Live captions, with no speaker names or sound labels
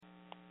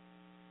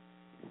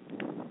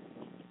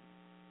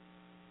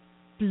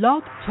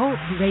Blog Talk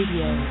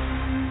Radio.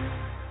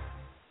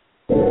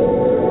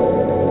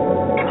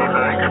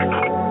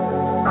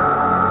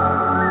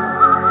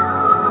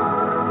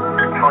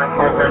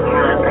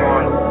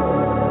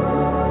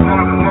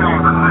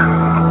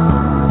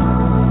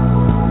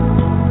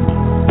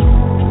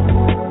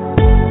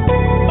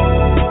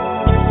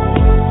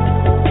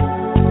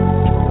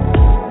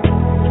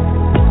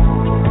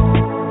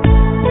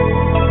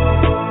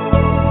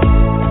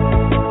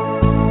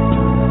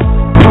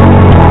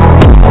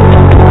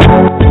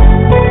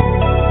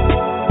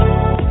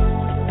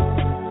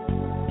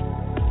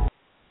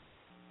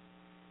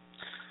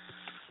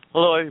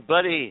 Hello,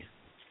 everybody,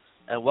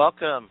 and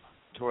welcome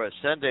to our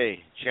Sunday,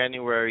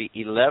 January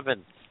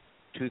 11th,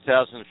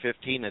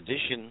 2015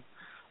 edition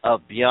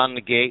of Beyond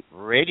the Gate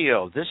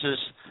Radio. This is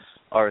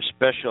our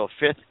special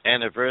 5th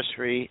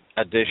anniversary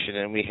edition,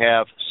 and we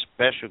have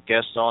special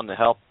guests on to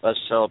help us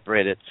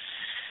celebrate it.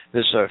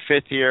 This is our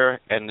 5th year,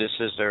 and this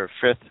is their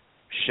 5th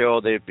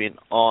show they've been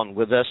on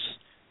with us.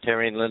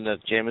 Terry and Linda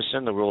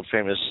Jameson, the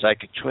world-famous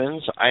Psychic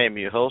Twins. I am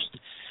your host,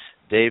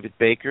 David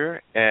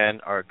Baker,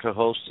 and our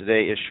co-host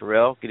today is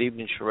Sherelle. Good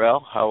evening,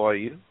 Sherelle. How are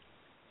you?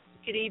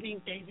 Good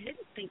evening, David.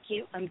 Thank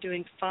you. I'm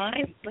doing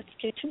fine. Let's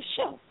get to the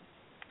show.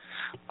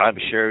 I'm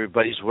sure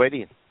everybody's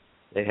waiting.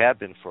 They have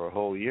been for a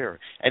whole year.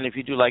 And if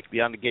you do like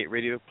Beyond the Gate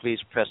Radio, please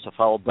press the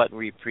follow button.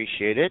 We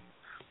appreciate it.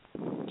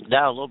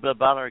 Now, a little bit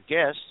about our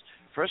guests.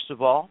 First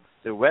of all,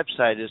 their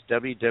website is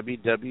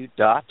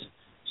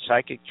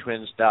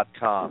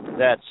www.psychictwins.com.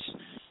 That's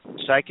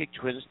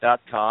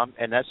psychictwins.com,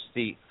 and that's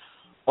the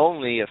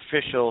only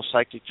official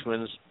Psychic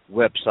Twins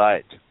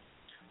website.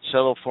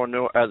 Settle for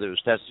no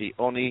others. That's the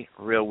only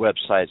real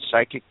website,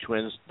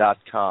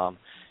 psychictwins.com.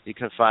 You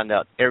can find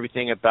out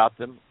everything about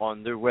them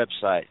on their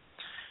website.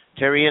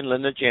 Terry and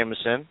Linda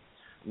Jameson,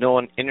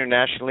 known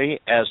internationally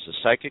as the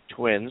Psychic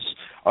Twins,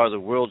 are the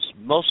world's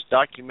most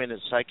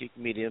documented psychic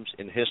mediums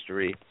in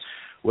history,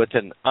 with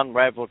an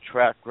unrivaled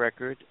track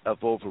record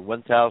of over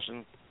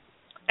 1,000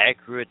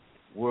 accurate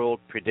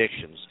world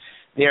predictions.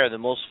 They are the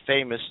most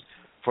famous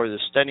for the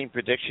stunning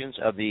predictions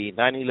of the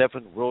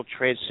 9/11 World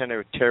Trade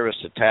Center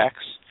terrorist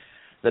attacks,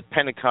 the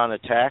Pentagon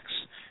attacks,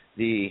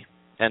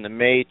 and the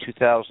May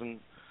 2000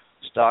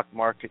 stock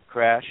market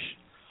crash,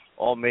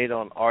 all made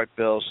on Art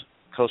Bell's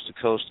Coast to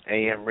Coast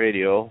AM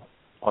radio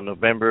on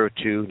November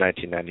 2,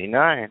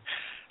 1999.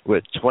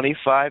 With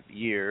 25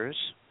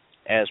 years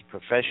as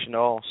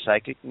professional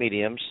psychic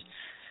mediums,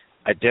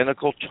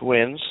 identical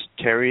twins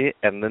Terry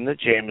and Linda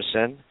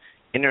Jameson,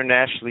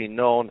 internationally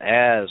known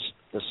as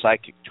the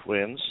Psychic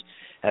Twins,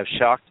 have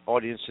shocked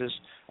audiences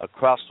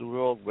across the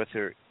world with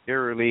their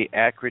eerily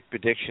accurate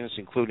predictions,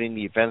 including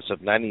the events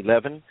of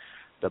 9/11,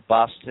 the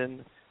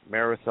Boston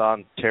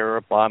Marathon terror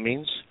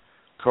bombings,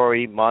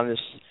 Corey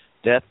Monteith's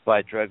death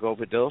by drug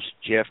overdose,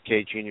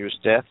 JFK Jr.'s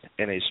death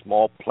in a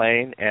small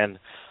plane, and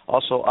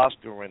also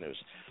Oscar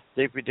winners.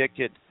 They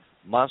predicted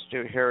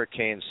monster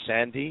hurricanes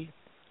Sandy,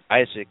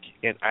 Isaac,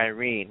 and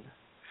Irene,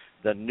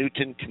 the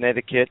Newton,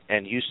 Connecticut,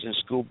 and Houston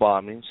school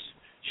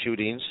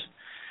shootings,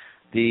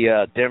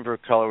 the Denver,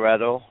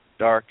 Colorado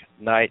Dark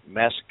Night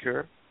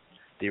Massacre,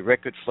 the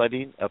record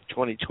flooding of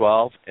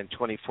 2012 and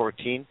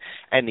 2014,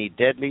 and the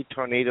deadly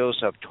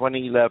tornadoes of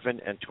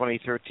 2011 and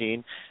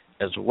 2013,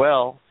 as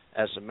well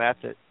as the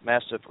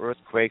massive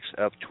earthquakes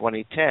of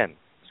 2010.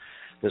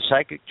 The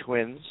Psychic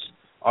Twins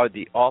are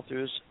the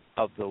authors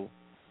of the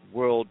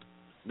world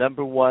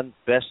 #1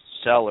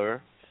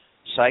 bestseller,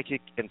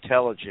 Psychic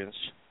Intelligence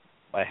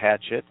by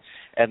Hatchett,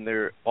 and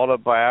their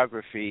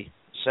autobiography,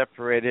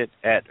 Separated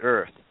at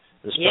Earth,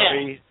 the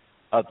story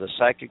of the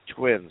Psychic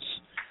Twins,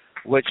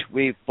 which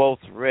we've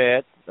both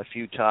read a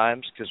few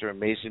times because they're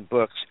amazing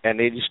books, and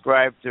they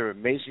describe their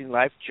amazing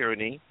life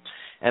journey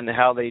and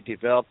how they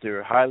developed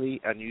their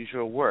highly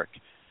unusual work.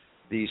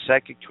 The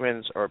Psychic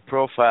Twins are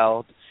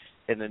profiled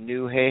in the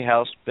new Hay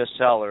House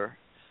bestseller,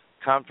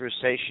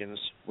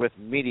 Conversations with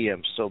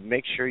Mediums, so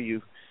make sure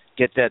you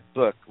get that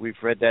book.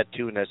 We've read that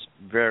too, and that's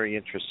very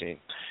interesting.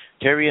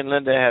 Terry and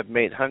Linda have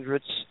made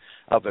hundreds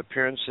of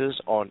appearances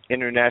on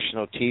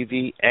international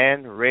TV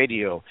and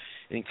radio,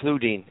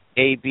 including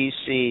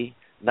ABC,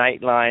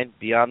 Nightline,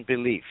 Beyond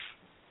Belief,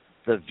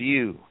 The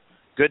View,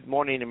 Good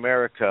Morning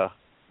America,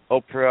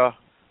 Oprah,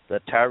 The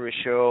Tyra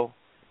Show,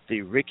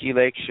 The Ricky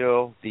Lake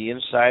Show, The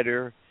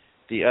Insider,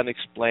 The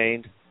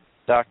Unexplained,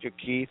 Dr.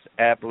 Keith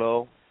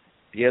Abloh,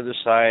 The Other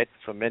Side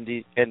from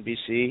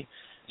NBC,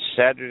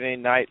 Saturday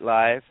Night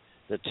Live,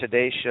 The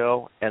Today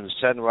Show, and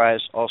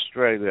Sunrise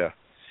Australia.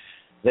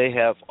 They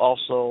have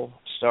also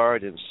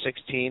starred in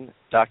 16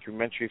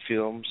 documentary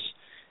films,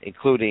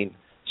 including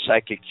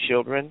Psychic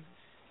Children,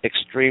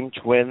 Extreme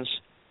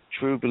Twins,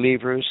 True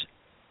Believers,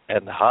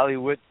 and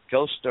Hollywood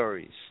Ghost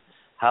Stories.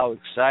 How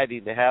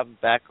exciting to have them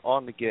back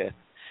on again.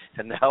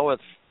 And now,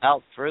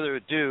 without further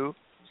ado,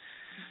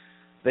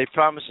 they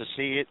promise to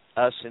see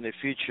us in the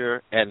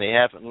future, and they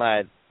haven't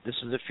lied.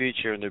 This is the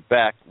future, and they're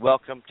back.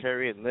 Welcome,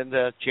 Terry and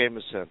Linda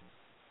Jameson.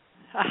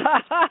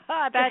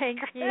 Thank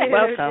you.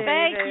 Welcome.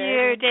 Thank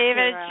you,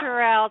 David and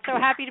Sherelle. So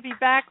happy to be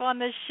back on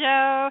the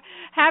show.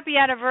 Happy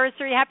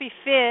anniversary. Happy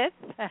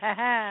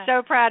 5th.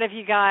 So proud of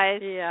you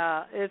guys.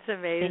 Yeah, it's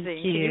amazing.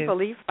 Thank Can you. you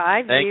believe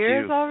 5 Thank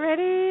years you.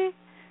 already?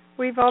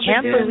 We've all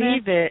Can't been doing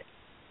believe it.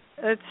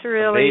 It's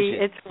really,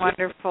 Amazing. it's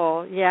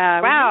wonderful. Yeah.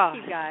 Wow. We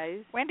miss you guys.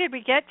 When did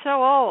we get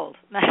so old?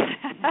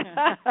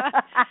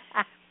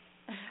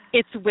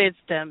 It's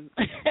wisdom.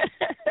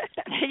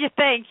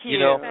 Thank you. You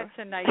know, That's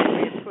a nice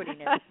way of putting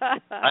it.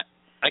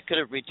 I could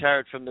have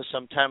retired from this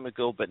some time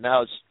ago, but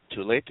now it's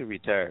too late to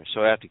retire,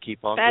 so I have to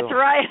keep on That's going.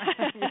 right.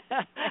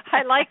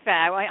 I like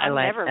that. I'll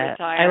like never that.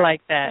 retire. I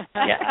like that.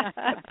 Yeah.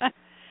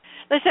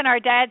 Listen, our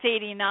dad's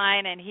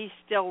 89, and he's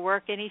still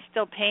working. He's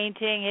still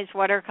painting his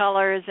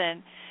watercolors,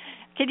 and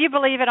can you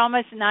believe it?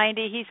 Almost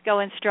 90. He's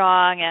going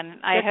strong, and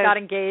I Just got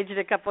engaged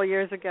a couple of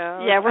years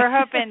ago. Yeah, we're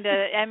hoping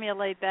to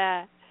emulate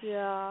that.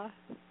 Yeah.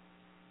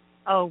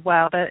 Oh,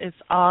 wow. That is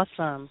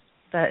awesome.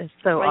 That is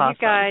so well, awesome.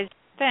 you guys,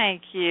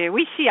 thank you.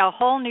 We see a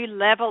whole new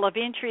level of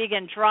intrigue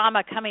and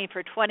drama coming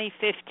for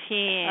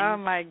 2015. Oh,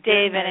 my goodness.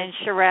 David and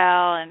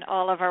Sherelle and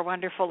all of our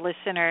wonderful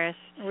listeners.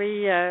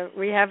 We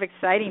have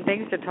exciting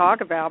things to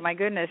talk about. My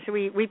goodness,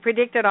 we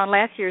predicted on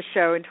last year's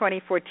show in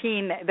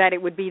 2014 that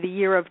it would be the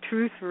year of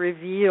truth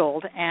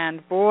revealed,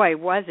 and boy,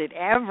 was it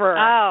ever!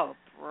 Oh,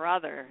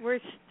 brother, we're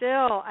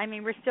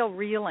still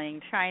reeling,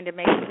 trying to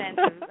make sense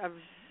of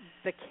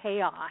the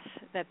chaos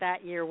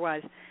that year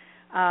was.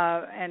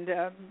 And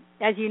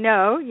as you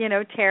know,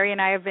 Terry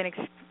and I have been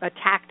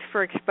attacked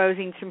for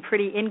exposing some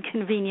pretty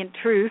inconvenient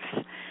truths,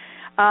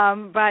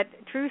 but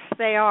truths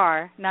they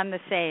are, none the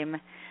same.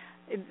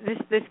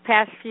 This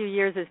past few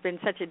years has been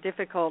such a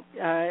difficult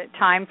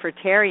time for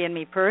Terry and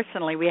me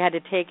personally. We had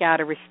to take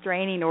out a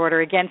restraining order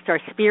against our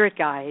spirit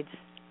guides.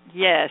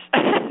 Yes.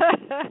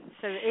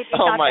 So it's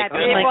Oh, not my that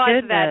goodness. It bad.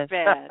 wasn't that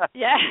bad.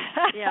 Yeah.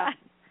 Yeah.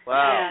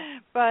 Wow. Yeah.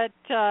 But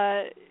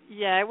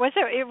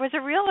it was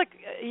a real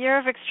year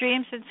of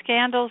extremes and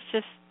scandals,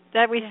 just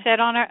that we said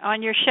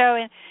on your show.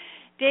 And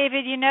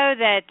David, you know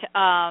that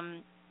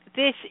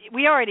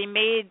we already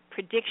made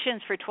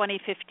predictions for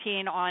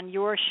 2015 on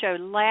your show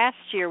last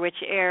year, which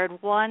aired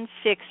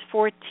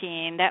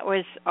 1/6/14. That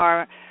was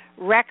our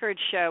record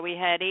show. We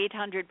had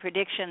 800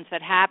 predictions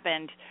that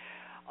happened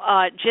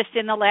just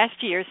in the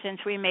last year since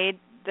we made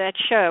that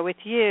show with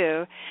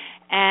you.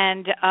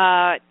 And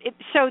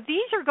so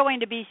these are going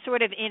to be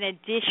sort of in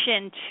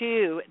addition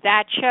to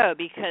that show,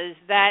 because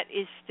that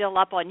is still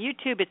up on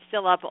YouTube. It's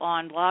still up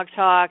on Blog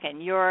Talk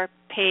and your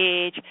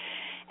page.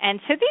 And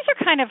so these are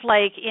kind of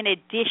like in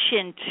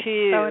addition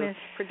to bonus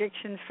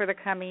predictions for the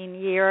coming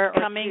year.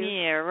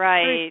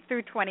 Right.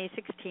 Through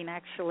 2016,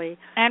 actually.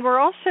 And we're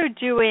also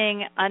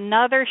doing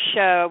another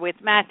show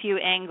with Matthew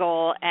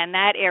Engel, and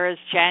that airs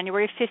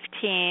January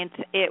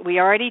 15th. We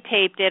already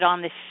taped it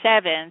on the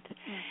 7th,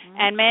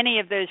 and many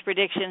of those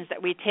predictions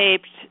that we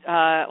taped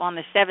on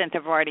the 7th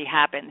have already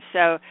happened.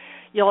 So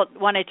you'll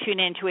want to tune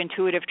in to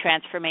Intuitive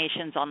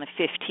Transformations on the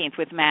 15th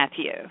with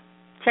Matthew.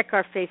 Check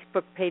our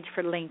Facebook page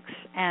for links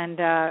and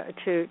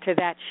to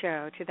that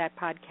show, to that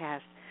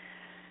podcast.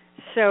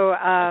 So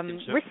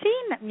we're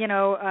seeing,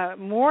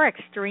 more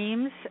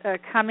extremes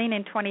coming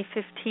in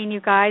 2015. You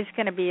guys,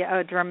 going to be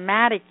a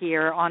dramatic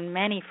year on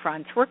many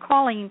fronts. We're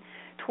calling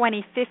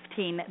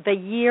 2015 the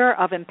year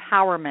of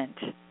empowerment.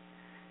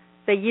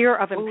 The year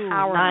of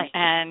empowerment.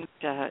 And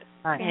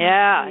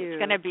nice. It's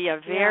going to be a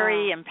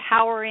very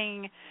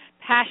empowering,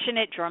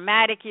 passionate,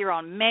 dramatic year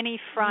on many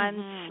fronts.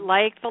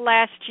 Like the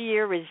last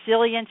year,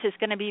 resilience is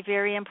going to be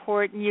very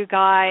important, you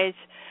guys.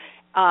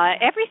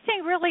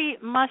 Everything really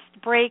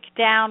must break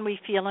down, we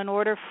feel, in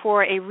order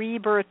for a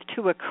rebirth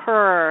to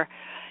occur.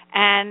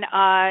 And,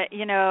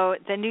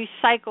 the new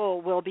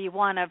cycle will be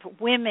one of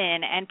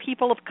women and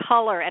people of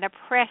color and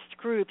oppressed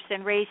groups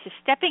and races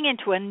stepping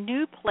into a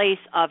new place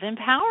of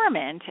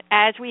empowerment,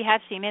 as we have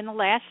seen in the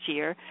last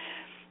year.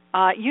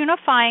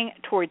 Unifying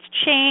towards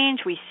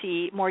change. We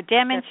see more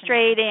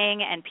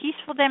demonstrating and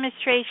peaceful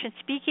demonstration,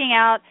 speaking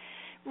out,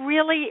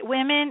 really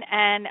women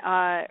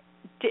and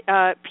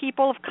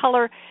people of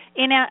color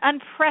in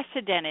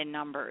unprecedented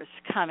numbers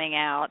coming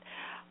out.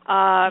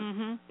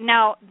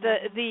 Now,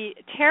 the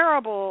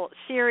terrible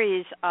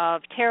series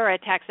of terror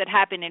attacks that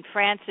happened in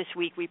France this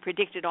week, we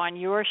predicted on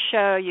your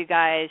show, you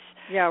guys,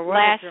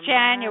 last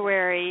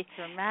January.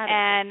 Dramatic.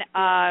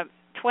 And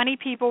 20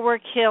 people were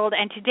killed,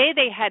 and today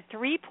they had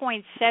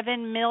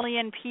 3.7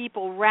 million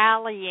people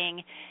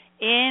rallying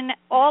in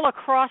all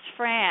across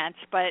France,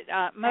 but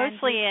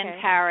mostly in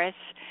Paris,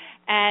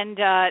 and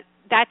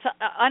that's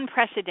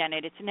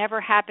unprecedented. It's never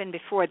happened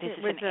before. This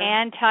is an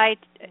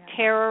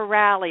anti-terror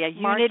rally, a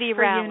unity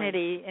rally. March for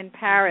Unity in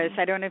Paris.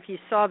 I don't know if you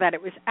saw that.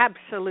 It was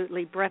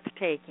absolutely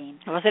breathraking.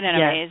 Wasn't it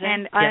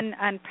amazing? And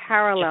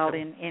unparalleled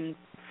in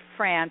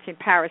France, in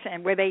Paris,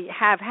 and where they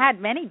have had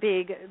many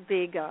big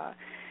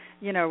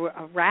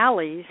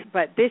rallies,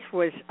 but this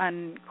was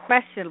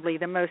unquestionably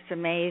the most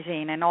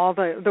amazing, and all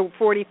the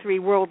 43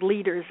 world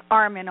leaders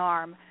arm in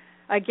arm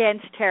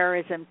against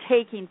terrorism,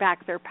 taking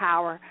back their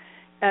power.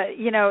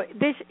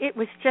 it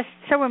was just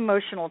so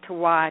emotional to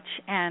watch,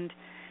 and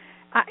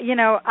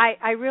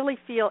I really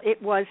feel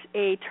it was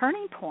a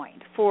turning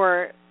point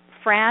for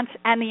France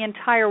and the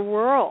entire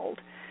world.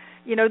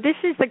 This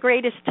is the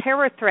greatest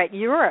terror threat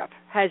Europe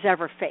has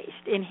ever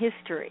faced in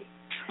history.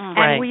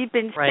 And we've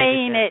been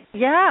saying it.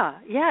 Yeah,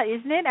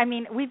 isn't it? I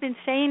mean, we've been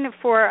saying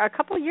for a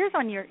couple of years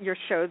on your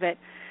show that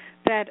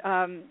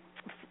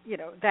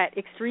that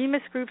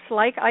extremist groups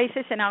like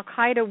ISIS and Al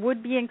Qaeda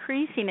would be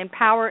increasing in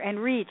power and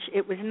reach.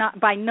 It was not,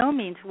 by no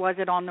means was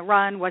it on the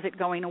run, was it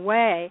going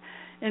away,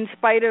 in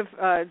spite of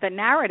the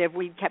narrative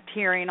we kept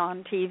hearing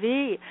on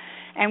TV.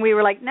 And we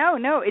were like, no,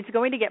 it's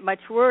going to get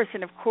much worse.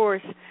 And, of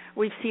course,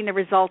 we've seen the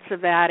results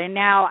of that. And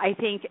now I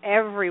think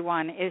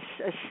everyone is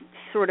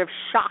sort of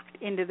shocked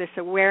into this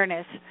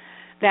awareness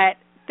that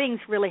things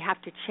really have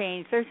to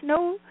change. There's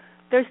no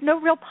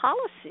real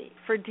policy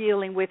for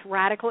dealing with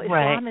radical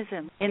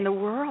Islamism in the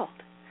world.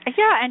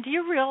 Yeah, and do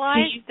you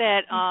realize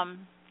that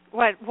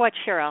what,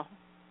 Cheryl?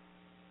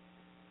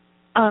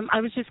 I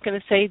was just going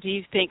to say, do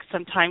you think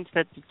sometimes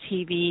that the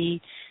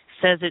TV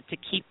says it to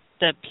keep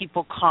the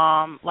people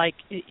calm? Like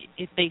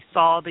if they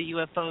saw the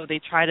UFO, they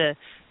try to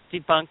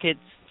debunk it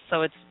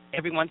so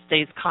everyone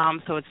stays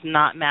calm, so it's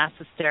not mass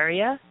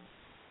hysteria?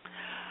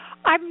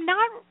 I'm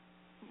not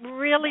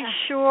really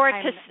sure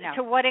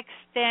to what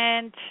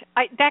extent.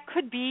 That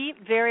could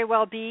very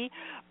well be,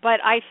 but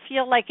I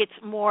feel like it's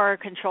more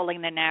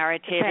controlling the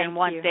narrative and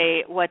what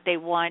they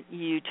want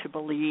you to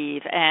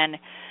believe. And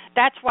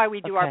that's why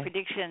we do our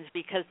predictions,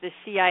 because the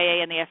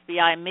CIA and the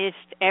FBI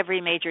missed every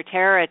major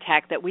terror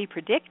attack that we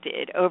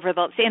predicted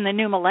in the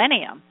new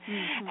millennium.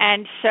 Mm-hmm.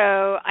 And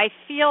so I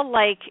feel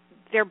like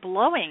they're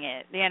blowing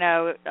it.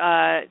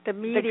 The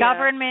media, the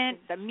government,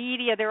 the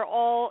media, they're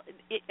all,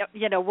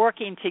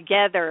 working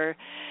together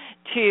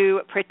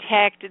to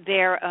protect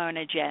their own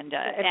agenda.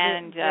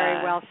 And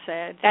very well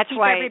said. That's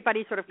why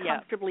everybody's sort of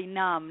comfortably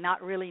numb,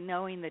 not really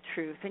knowing the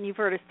truth. And you've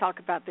heard us talk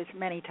about this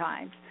many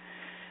times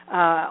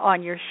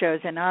on your shows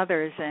and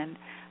others. And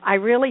I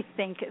really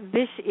think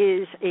this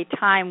is a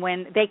time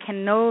when they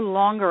can no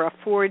longer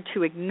afford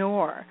to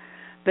ignore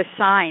the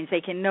signs.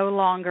 They can no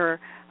longer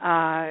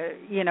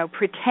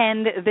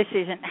pretend this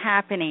isn't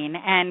happening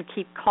and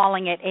keep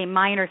calling it a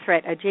minor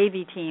threat, a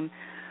JV team.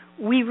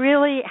 We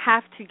really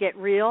have to get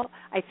real.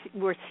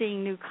 We're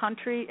seeing new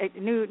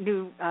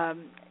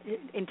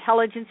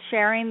intelligence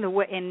sharing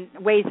in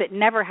ways that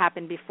never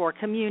happened before.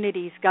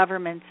 Communities,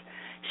 governments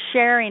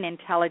sharing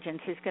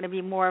intelligence is going to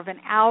be more of an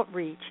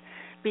outreach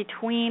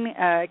between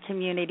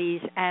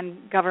communities and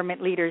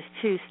government leaders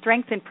to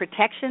strengthen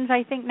protections.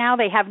 I think now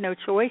they have no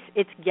choice.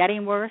 It's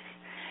getting worse.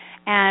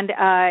 And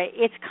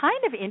it's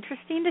kind of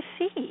interesting to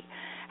see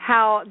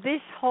how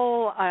this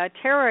whole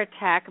terror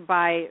attack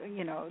by,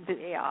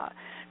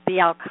 the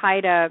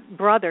Al-Qaeda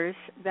brothers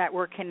that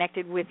were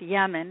connected with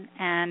Yemen,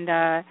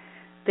 and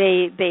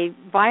they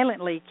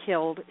violently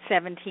killed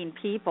 17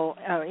 people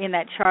in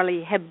that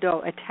Charlie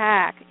Hebdo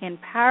attack in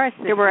Paris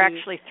this There were week.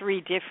 Actually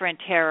 3 different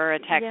terror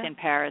attacks in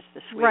Paris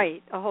this week.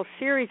 Right, a whole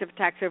series of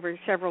attacks over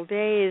several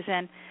days,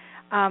 and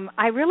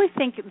I really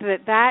think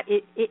that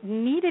it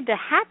needed to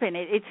happen.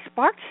 It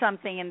sparked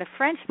something in the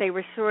French. They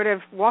were sort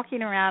of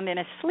walking around in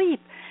a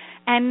sleep,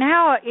 and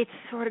now it's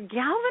sort of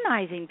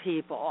galvanizing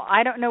people.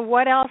 I don't know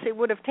what else it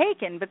would have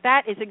taken, but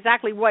that is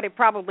exactly what it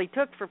probably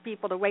took for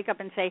people to wake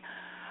up and say,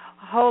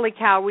 holy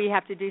cow, we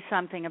have to do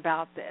something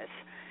about this,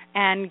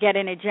 and get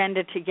an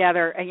agenda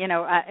together,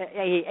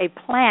 a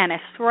plan, a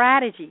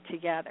strategy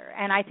together.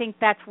 And I think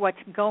that's what's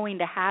going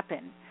to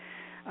happen.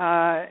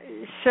 I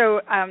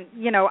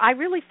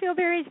really feel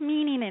there is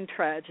meaning in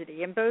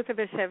tragedy, and both of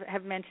us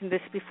have mentioned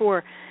this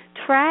before.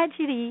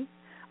 Tragedy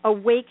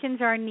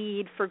awakens our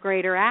need for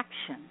greater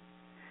action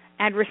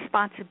and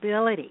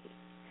responsibility,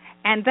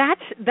 and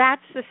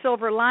that's the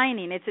silver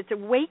lining. It's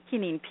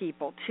awakening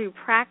people to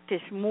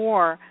practice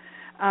more,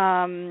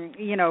 outreach,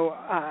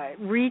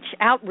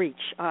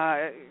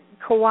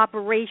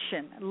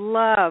 cooperation,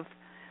 love,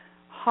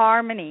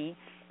 harmony,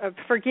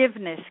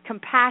 forgiveness,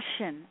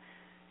 compassion.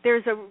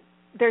 There's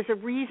a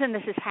reason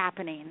this is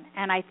happening,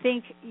 and I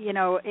think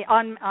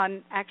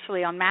on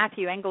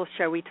Matthew Engel's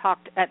show we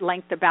talked at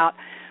length about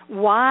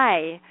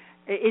why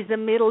is the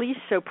Middle East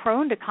so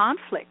prone to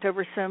conflict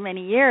over so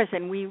many years,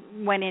 and we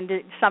went into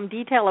some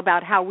detail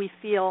about how we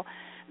feel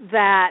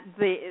that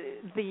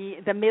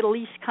the Middle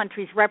East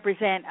countries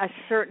represent a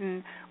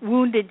certain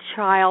wounded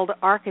child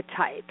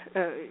archetype.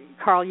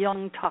 Carl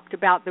Jung talked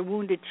about the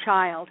wounded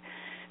child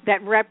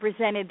that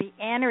represented the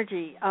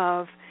energy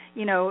of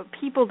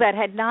people that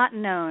had not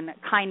known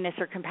kindness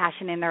or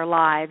compassion in their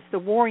lives, the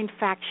warring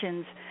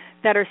factions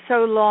that are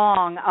so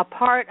long a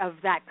part of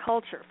that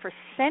culture for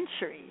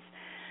centuries.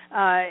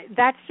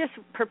 That's just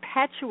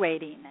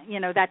perpetuating,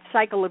 that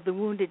cycle of the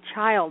wounded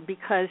child,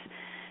 because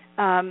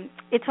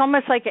it's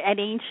almost like an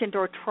ancient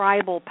or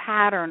tribal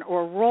pattern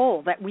or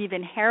role that we've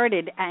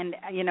inherited, and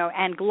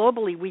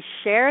globally we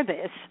share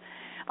this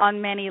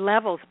on many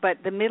levels, but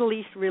the Middle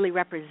East really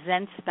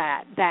represents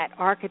that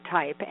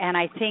archetype, and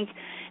I think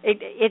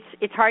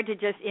it's hard to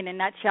just in a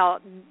nutshell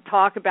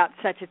talk about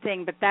such a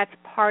thing, but that's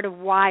part of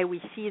why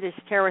we see this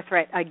terror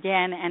threat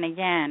again and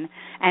again,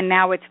 and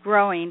now it's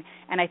growing,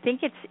 and I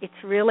think it's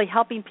really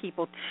helping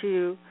people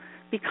to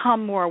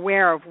become more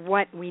aware of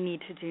what we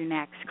need to do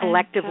next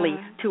collectively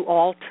to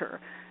alter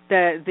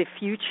the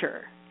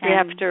future. We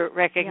have to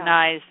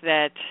recognize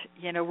that,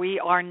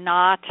 we are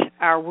not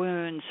our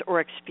wounds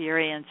or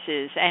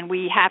experiences, and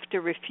we have to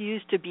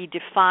refuse to be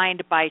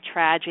defined by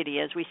tragedy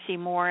as we see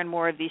more and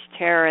more of these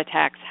terror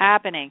attacks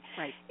happening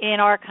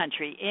in our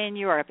country, in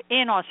Europe,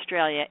 in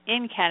Australia,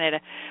 in Canada.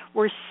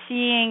 We're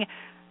seeing,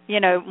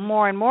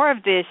 more and more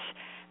of this,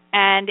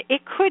 and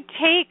it could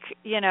take,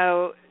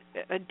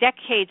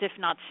 decades, if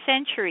not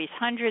centuries,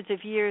 hundreds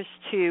of years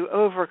to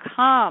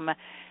overcome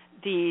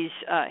these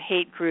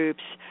hate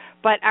groups.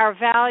 But our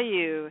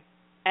value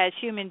as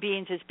human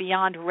beings is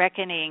beyond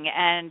reckoning,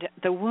 and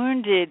the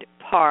wounded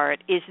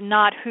part is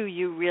not who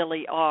you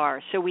really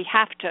are. So we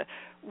have to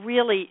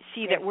really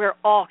see that we're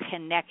all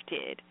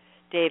connected,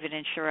 David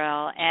and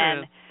Sherelle.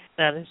 And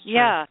that is true.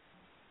 Yeah,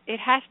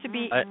 it has to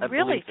be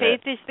really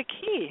faith is the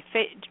key,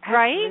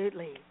 right?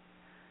 Absolutely.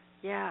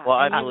 Yeah. Well,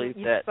 I believe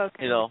that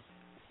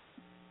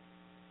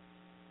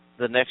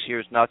the next year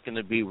is not going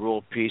to be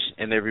world peace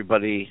and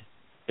everybody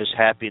is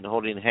happy and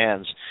holding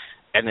hands.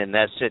 And then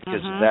that's it, because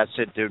if that's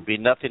it, there'd be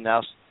nothing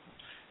else,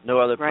 no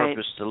other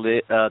purpose to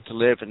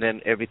live, and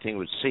then everything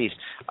would cease.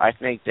 I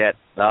think that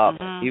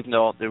even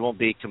though there won't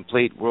be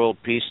complete world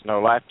peace in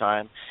our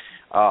lifetime,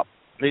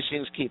 these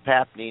things keep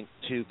happening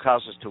to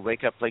cause us to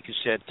wake up, like you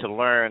said, to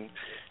learn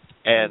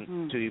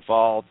and to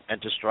evolve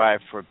and to strive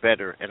for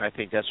better. And I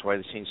think that's why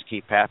these things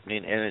keep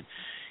happening. And,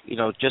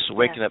 just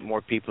waking up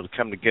more people to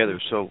come together.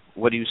 So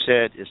what you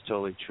said is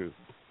totally true.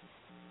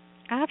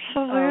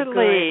 Absolutely.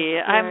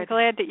 Good. I'm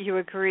glad that you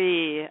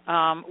agree.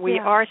 We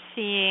are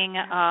seeing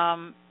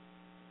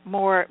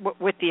more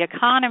with the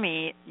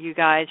economy, you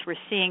guys. We're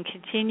seeing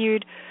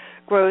continued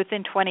growth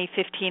in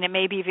 2015. It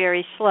may be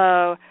very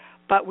slow,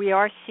 but we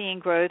are seeing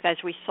growth as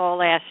we saw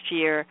last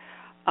year.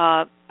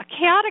 A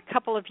chaotic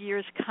couple of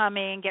years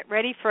coming. Get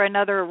ready for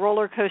another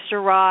roller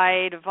coaster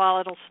ride,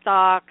 volatile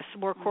stocks,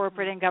 more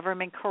corporate and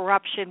government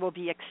corruption will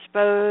be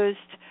exposed.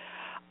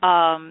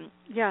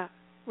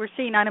 We're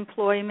seeing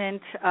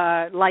unemployment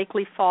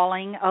likely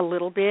falling a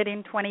little bit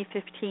in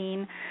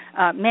 2015.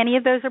 Many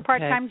of those are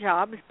part-time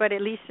jobs, but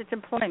at least it's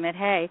employment,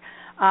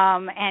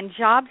 and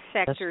job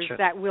sectors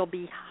that will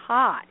be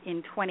hot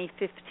in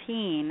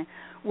 2015,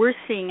 we're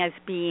seeing as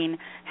being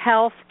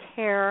health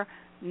care,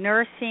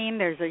 nursing.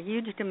 There's a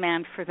huge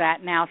demand for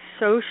that now.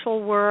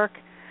 Social work.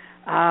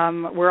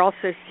 We're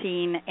also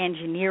seeing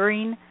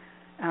engineering.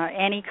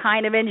 Any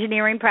kind of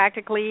engineering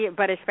practically,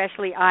 but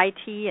especially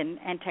IT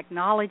and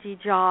technology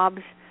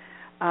jobs,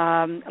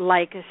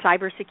 like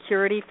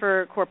cybersecurity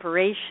for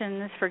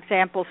corporations, for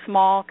example,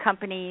 small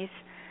companies.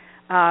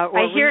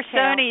 I hear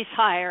Sony's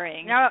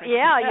hiring. Oh,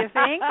 yeah, you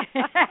think?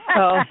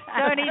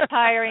 Sony's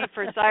hiring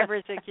for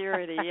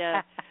cybersecurity,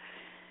 yeah.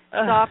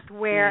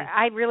 Software,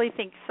 I really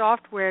think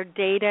software,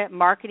 data,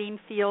 marketing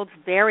fields,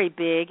 very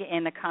big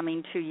in the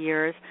coming 2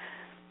 years.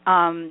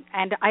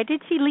 And I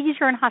did see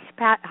leisure and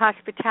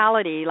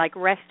hospitality, like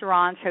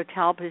restaurants,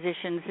 hotel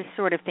positions, this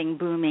sort of thing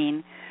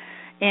booming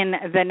in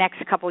the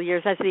next couple of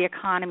years as the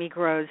economy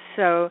grows.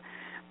 So,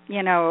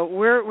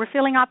 we're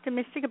feeling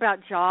optimistic about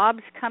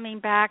jobs coming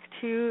back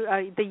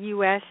to the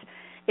U.S.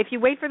 If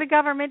you wait for the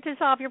government to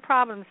solve your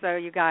problems, though,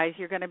 you guys,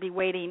 you're going to be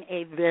waiting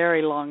a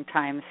very long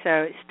time.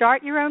 So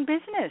start your own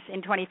business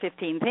in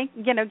 2015.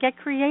 Get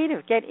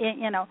creative, get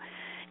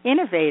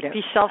innovative.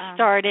 Be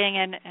self-starting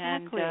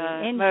and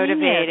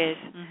motivated.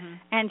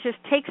 And just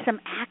take some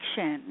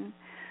action.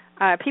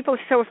 People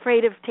are so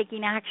afraid of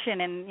taking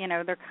action, and,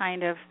 they're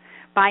kind of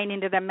buying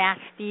into the mass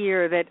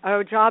fear that,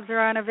 jobs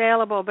are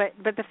unavailable. But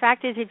the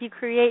fact is, if you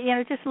create,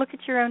 just look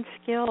at your own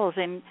skills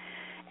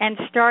and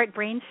start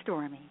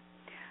brainstorming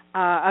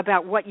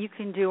about what you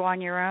can do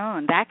on your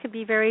own. That could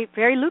be very,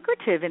 very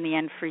lucrative in the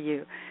end for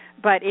you.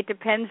 But it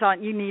depends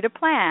on, you need a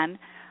plan.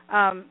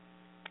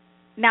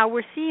 Now,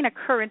 we're seeing a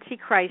currency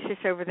crisis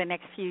over the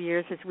next few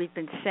years, as we've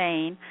been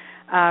saying.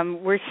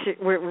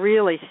 We're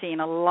really seeing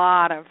a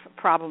lot of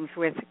problems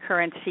with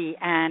currency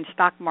and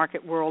stock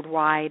market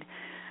worldwide.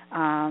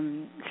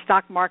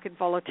 Stock market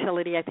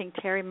volatility, I think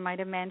Terry might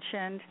have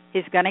mentioned,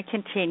 is going to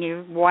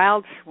continue,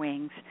 wild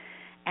swings,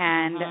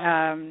 and,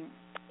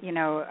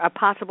 a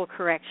possible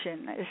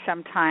correction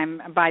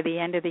sometime by the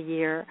end of the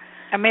year.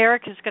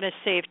 America's going to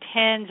save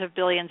tens of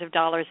billions of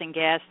dollars in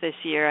gas this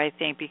year, I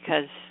think,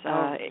 because,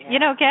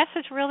 gas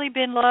has really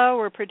been low.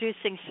 We're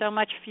producing so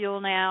much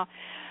fuel now.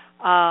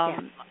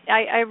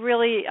 I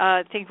really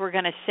think we're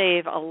going to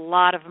save a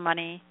lot of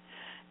money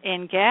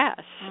in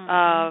gas.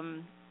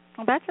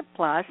 Well, that's a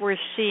plus. We're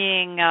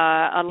seeing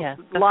a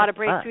lot of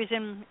breakthroughs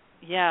in,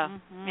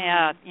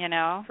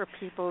 for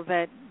people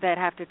that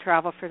have to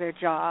travel for their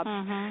jobs.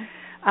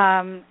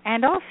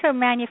 And also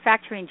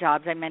manufacturing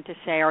jobs, I meant to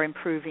say, are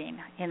improving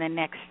in the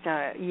next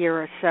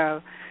year or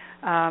so.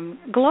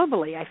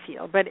 globally, I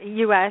feel, but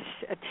U.S.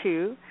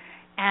 Too.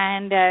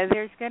 And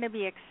there's going to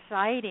be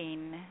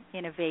exciting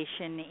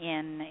innovation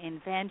in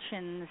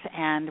inventions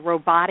and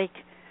robotic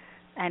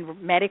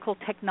and medical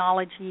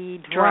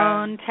technology,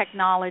 drone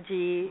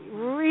technology,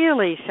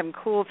 really some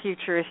cool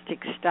futuristic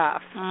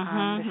stuff.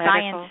 The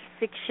science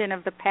fiction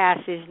of the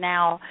past is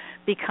now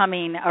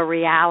becoming a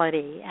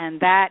reality,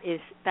 and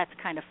that's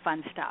kind of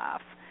fun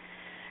stuff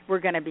we're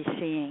going to be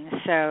seeing.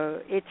 So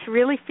it's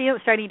really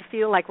starting to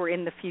feel like we're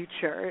in the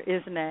future,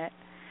 isn't it?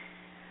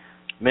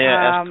 May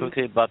I ask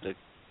quickly about the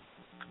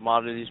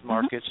commodities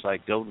markets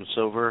like gold and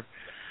silver?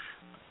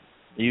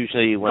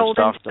 Usually when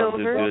stocks don't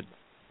do good,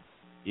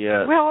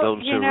 gold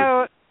and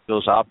silver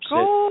goes opposite.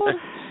 Gold,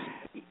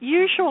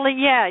 usually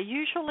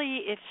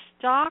if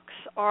stocks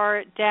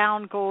are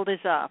down, gold is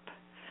up.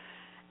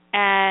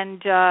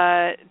 And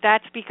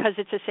that's because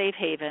it's a safe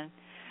haven.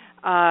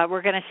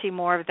 We're going to see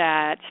more of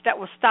that.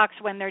 Stocks,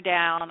 when they're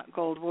down,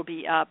 gold will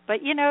be up. But,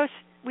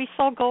 we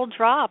saw gold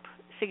drop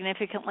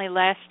significantly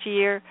last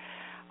year.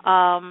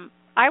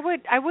 I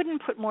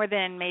wouldn't put more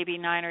than maybe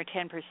 9 or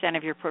 10%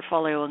 of your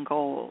portfolio in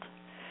gold.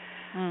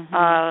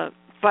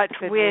 But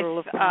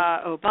with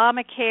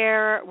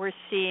Obamacare, we're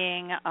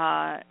seeing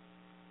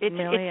it's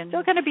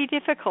still going to be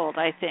difficult,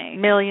 I think.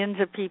 Millions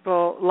of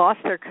people lost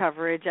their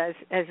coverage,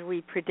 as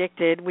we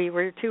predicted. We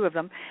were two of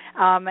them.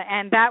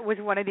 And that was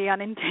one of the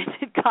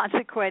unintended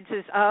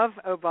consequences of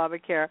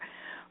Obamacare.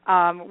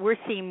 We're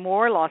seeing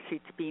more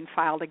lawsuits being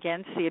filed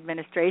against the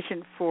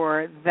administration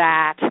for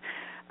that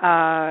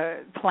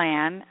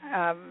plan,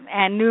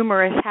 and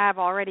numerous have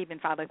already been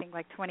filed. I think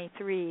like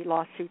 23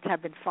 lawsuits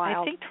have been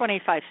filed. I think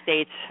 25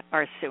 states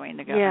are suing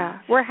the government. Yeah,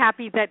 we're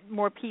happy that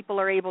more people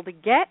are able to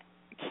get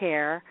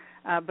care,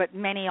 but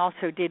many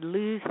also did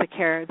lose the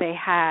care they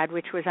had,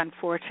 which was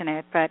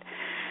unfortunate. But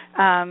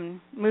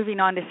moving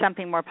on to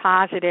something more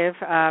positive,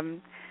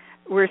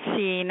 we're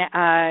seeing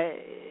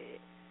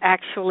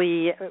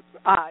actually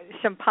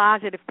some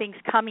positive things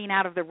coming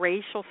out of the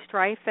racial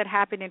strife that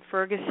happened in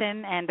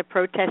Ferguson and the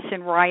protests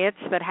and riots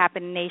that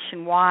happened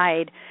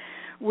nationwide.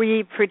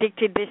 We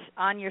predicted this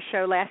on your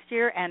show last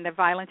year, and the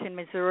violence in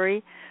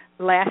Missouri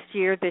last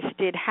year, this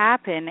did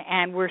happen,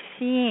 and we're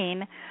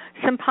seeing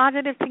some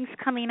positive things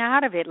coming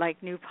out of it,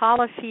 like new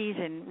policies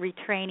and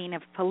retraining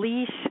of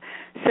police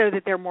so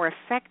that they're more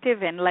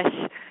effective and less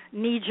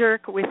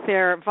knee-jerk with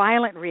their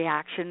violent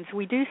reactions.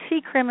 We do see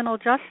criminal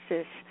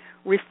justice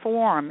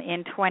reform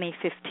in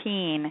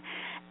 2015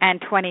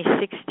 and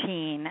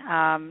 2016.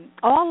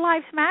 All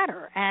lives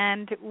matter,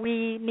 and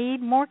we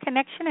need more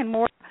connection and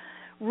more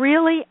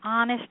really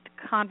honest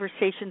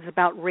conversations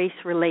about race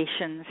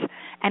relations,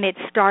 and it's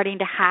starting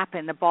to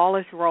happen. The ball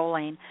is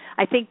rolling.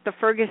 I think the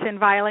Ferguson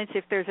violence,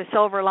 if there's a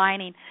silver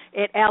lining,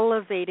 it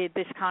elevated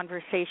this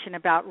conversation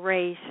about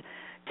race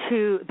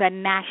to the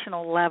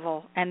national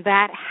level, and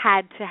that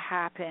had to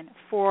happen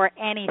for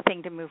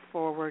anything to move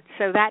forward.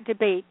 So that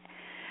debate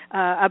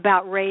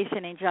about race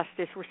and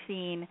injustice we're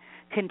seeing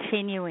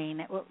continuing,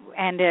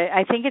 and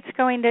I think it's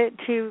going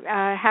to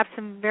have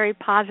some very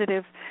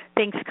positive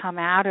things come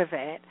out of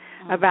it,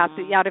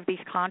 out of these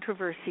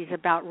controversies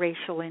about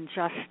racial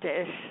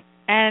injustice.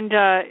 And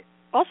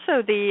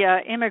also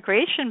the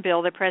immigration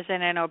bill that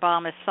President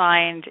Obama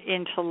signed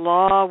into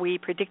law, we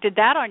predicted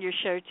that on your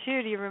show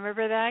too. Do you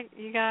remember that,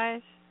 you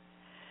guys?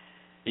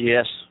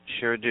 Yes,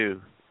 sure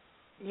do.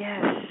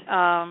 Yes.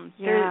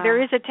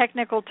 There is a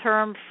technical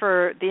term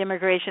for the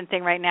immigration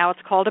thing right now. It's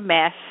called a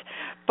mess.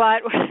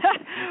 But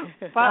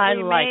I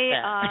like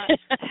that.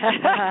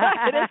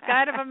 It is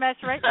kind of a mess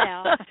right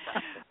now.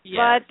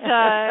 Yes.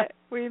 But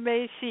we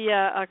may see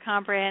a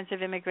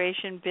comprehensive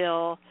immigration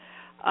bill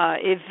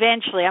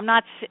eventually. I'm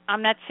not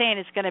saying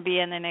it's going to be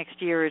in the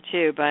next year or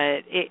two,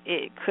 but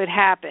it could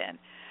happen.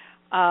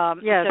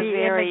 The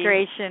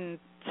immigration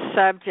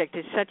subject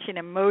is such an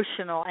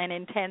emotional and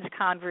intense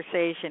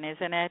conversation,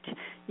 isn't it,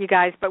 you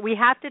guys? But we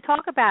have to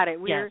talk about it.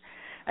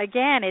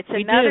 Again, it's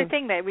another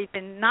thing that we've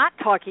been not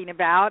talking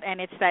about,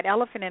 and it's that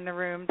elephant in the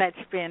room that's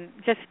been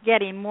just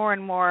getting more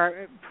and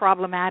more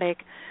problematic.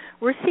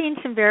 We're seeing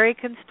some very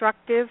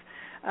constructive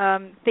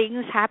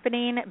things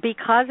happening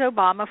because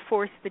Obama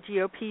forced the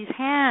GOP's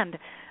hand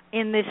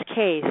in this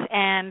case,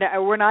 and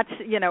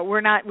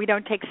we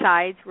don't take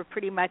sides. We're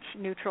pretty much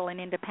neutral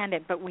and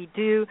independent, but we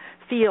do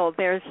feel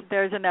there's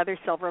another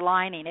silver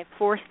lining. It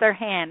forced their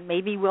hand.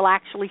 Maybe we'll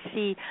actually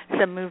see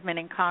some movement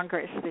in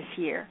Congress this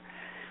year.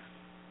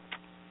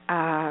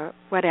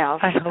 What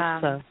else? I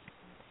hope so.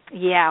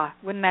 Yeah,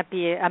 wouldn't that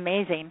be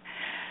amazing?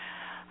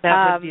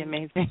 That would be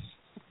amazing.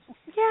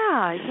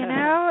 Yeah,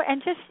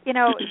 and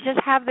just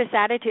have this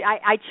attitude.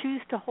 I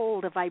choose to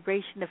hold a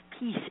vibration of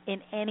peace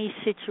in any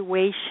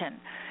situation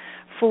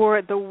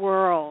for the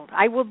world.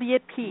 I will be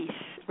at peace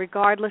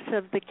regardless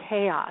of the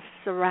chaos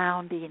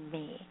surrounding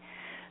me.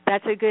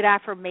 That's a good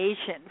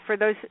affirmation for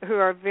those who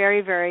are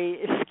very, very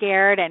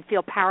scared and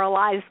feel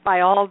paralyzed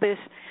by all this,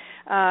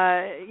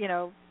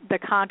 the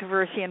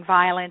controversy and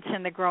violence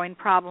and the growing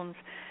problems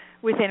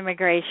with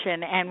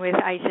immigration and with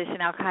ISIS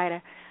and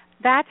Al-Qaeda.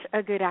 that's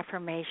a good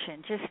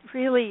affirmation. Just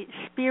really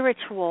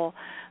spiritual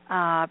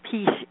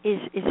peace is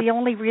the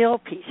only real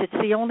peace. It's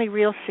the only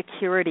real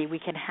security we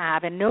can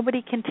have, and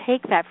nobody can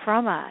take that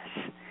from us.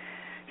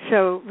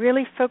 So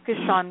really focus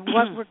on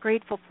what we're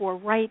grateful for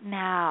right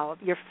now,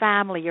 your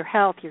family, your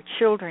health, your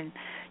children,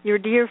 your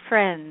dear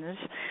friends,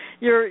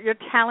 your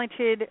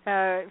talented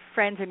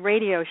friends and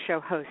radio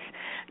show hosts,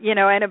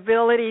 and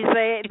abilities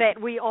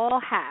that we all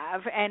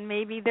have, and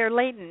maybe they're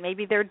latent,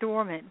 maybe they're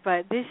dormant,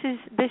 but this is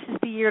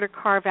the year to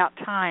carve out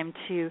time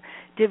to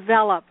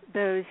develop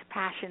those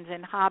passions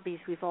and hobbies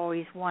we've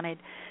always wanted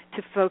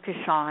to focus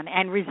on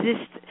and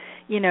resist,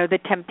 the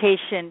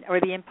temptation or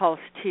the impulse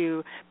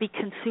to be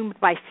consumed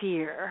by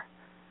fear.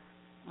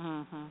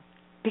 Mm-hmm.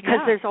 Because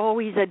there's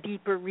always a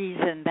deeper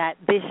reason that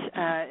this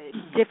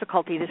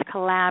difficulty, this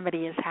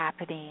calamity is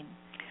happening.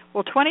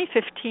 Well,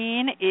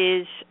 2015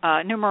 is,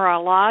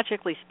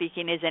 numerologically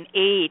speaking, is an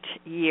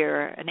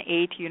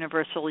 8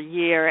 universal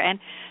year, and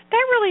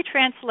that really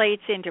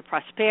translates into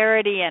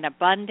prosperity and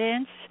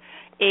abundance.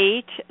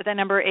 The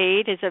number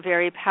 8 is a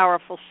very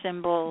powerful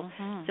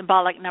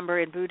symbolic number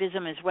in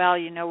Buddhism as well.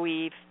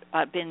 We've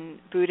been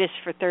Buddhists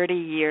for 30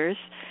 years.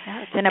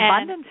 Yeah, it's an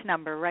abundance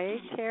number, right,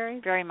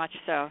 Terry? Very much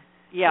so.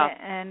 Yeah.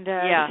 And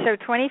so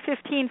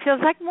 2015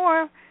 feels like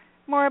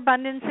more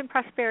abundance and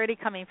prosperity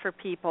coming for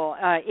people,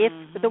 if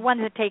the ones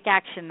that take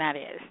action, that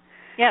is.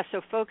 Yeah, so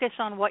focus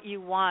on what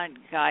you want,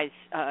 guys.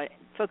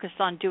 Focus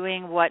on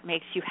doing what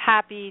makes you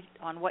happy,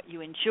 on what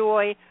you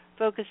enjoy.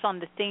 Focus on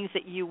the things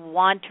that you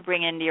want to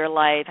bring into your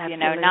life,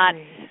 Absolutely. Not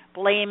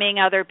blaming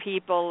other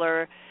people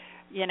or,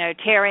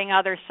 tearing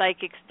other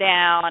psychics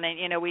down.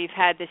 And, we've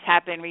had this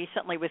happen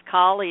recently with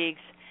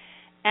colleagues.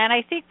 And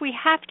I think we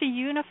have to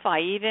unify,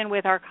 even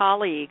with our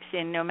colleagues,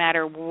 in no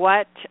matter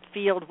what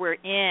field we're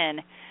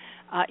in.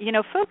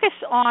 Focus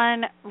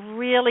on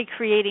really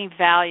creating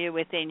value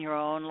within your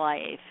own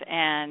life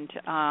and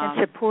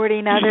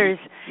supporting others,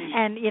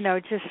 and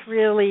just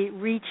really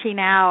reaching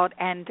out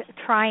and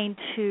trying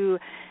to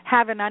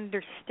have an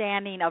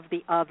understanding of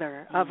the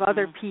other, of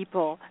other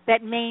people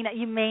that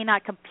you may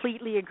not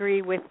completely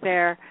agree with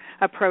their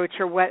approach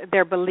or what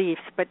their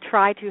beliefs, but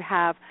try to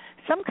have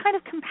some kind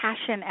of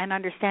compassion and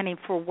understanding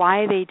for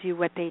why they do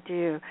what they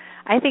do.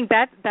 I think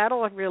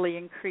that'll really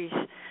increase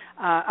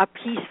a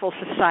peaceful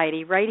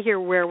society right here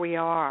where we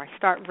are.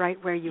 Start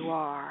right where you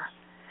are.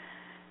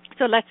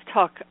 So let's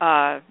talk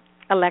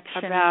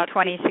election about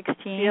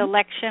 2016. The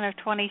election of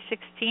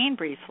 2016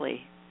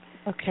 briefly.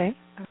 Okay.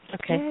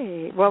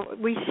 Well,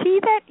 we see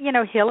that,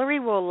 Hillary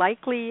will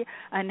likely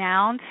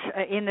announce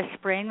in the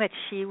spring that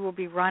she will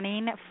be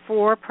running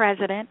for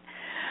president.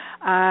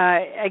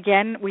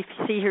 Again, we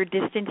see her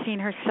distancing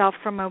herself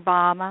from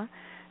Obama.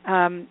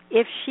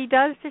 If she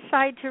does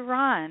decide to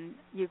run,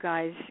 you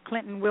guys,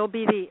 Clinton will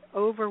be the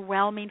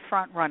overwhelming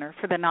front runner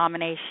for the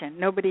nomination.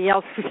 Nobody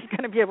else is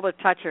going to be able to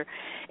touch her.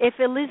 If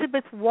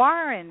Elizabeth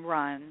Warren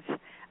runs,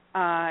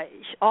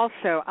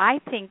 also, I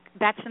think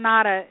that's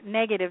not a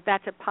negative,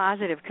 that's a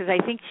positive, because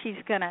I think she's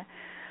going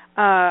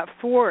to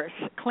force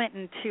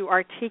Clinton to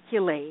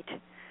articulate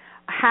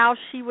how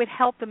she would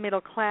help the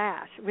middle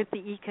class with the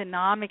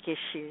economic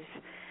issues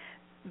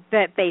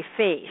that they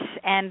face,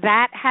 and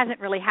that hasn't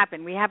really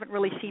happened. We haven't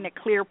really seen a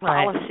clear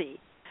policy.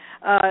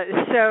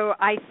 So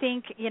I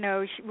think,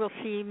 we'll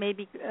see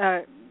maybe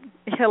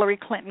Hillary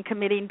Clinton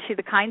committing to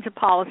the kinds of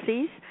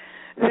policies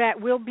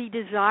that will be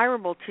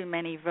desirable to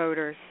many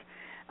voters,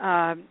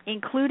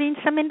 including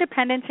some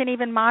independents and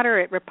even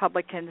moderate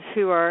Republicans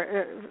who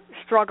are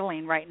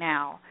struggling right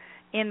now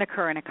in the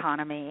current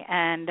economy.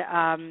 And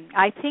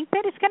I think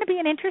that it's going to be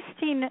an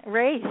interesting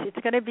race.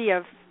 It's going to be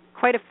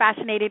quite a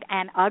fascinating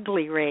and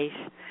ugly race.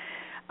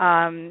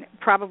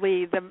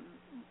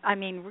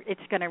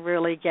 It's going to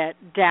really get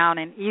down.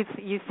 And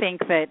you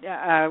think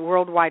that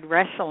worldwide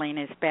wrestling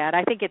is bad.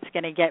 I think it's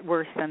going to get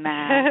worse than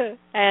that.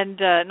 And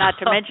not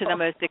to mention the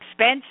most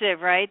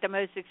expensive, right? The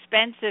most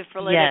expensive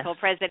political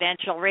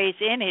presidential race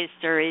in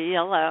history.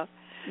 Hello.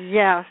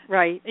 Yeah,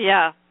 right.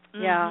 Yeah.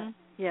 Yeah.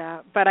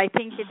 Yeah, but I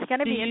think it's going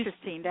to be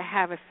interesting to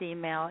have a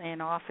female in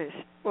office.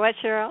 What,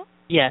 Cheryl?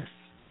 Yes.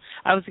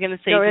 I was going to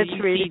say, did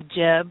you see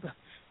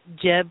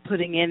Jeb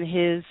putting in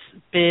his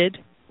bid?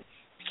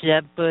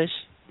 Jeb Bush?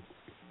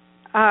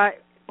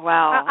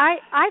 Wow.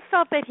 I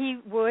felt that he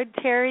would.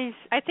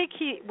 I think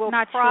he will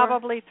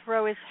probably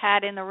throw his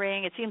hat in the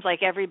ring. It seems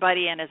like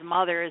everybody and his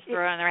mother is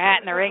throwing their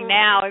hat in the ring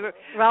now.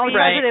 Well,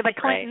 especially the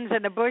Clintons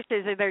and the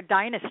Bushes, they're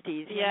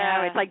dynasties.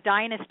 It's like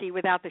dynasty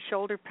without the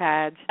shoulder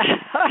pads.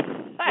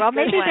 Well,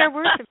 maybe there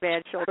were some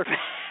bad shoulder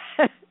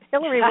pads.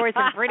 Hillary wore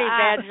some pretty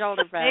bad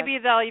shoulder pads. Maybe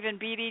they'll even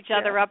beat each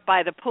other up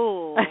by the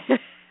pool.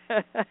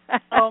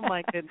 Oh,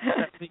 my goodness.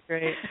 That would be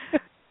great.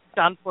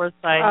 John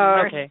Forsythe.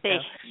 Mercy.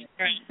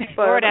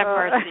 Lord have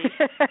mercy.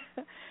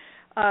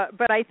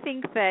 But I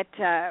think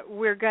that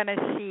we're going to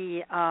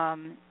see,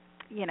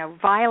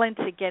 violence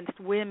against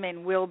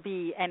women will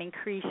be an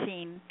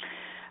increasing,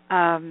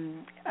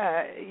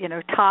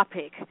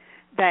 topic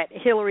that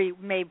Hillary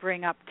may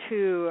bring up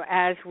too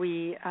as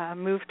we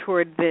move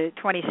toward the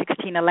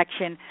 2016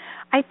 election.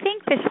 I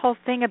think this whole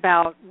thing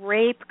about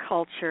rape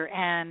culture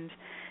and,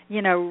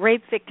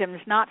 rape victims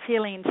not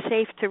feeling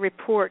safe to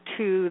report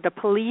to the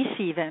police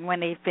even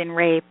when they've been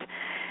raped,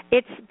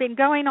 it's been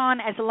going on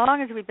as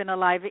long as we've been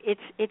alive.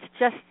 It's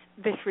just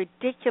this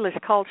ridiculous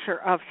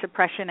culture of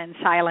suppression and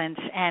silence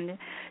and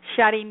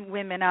shutting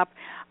women up.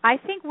 I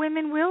think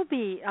women will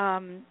be,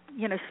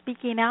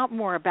 speaking out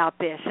more about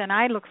this, and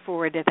I look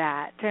forward to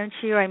that, don't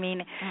you? I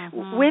mean,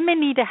 women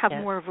need to have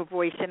more of a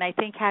voice, and I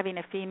think having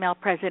a female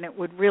president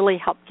would really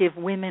help give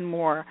women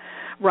more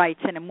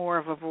rights and more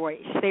of a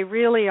voice. They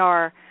really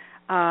are,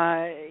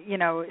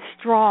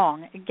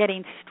 strong,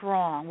 getting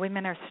strong.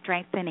 Women are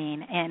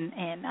strengthening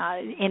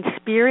in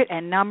spirit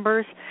and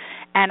numbers,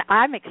 and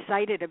I'm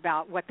excited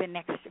about what the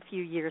next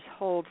few years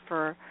hold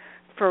for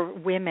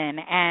women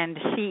and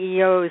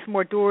CEOs,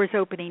 more doors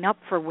opening up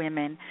for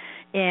women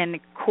in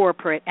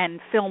corporate and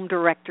film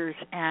directors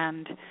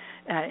and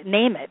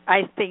name it.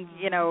 I think,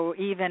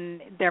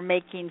 even they're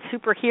making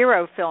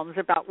superhero films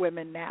about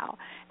women now,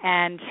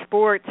 and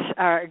sports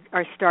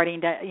are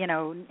starting to,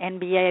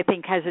 NBA I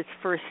think has its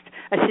first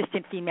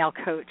assistant female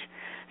coach.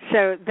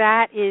 So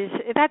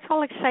that's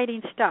all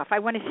exciting stuff. I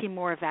want to see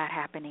more of that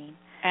happening.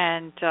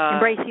 And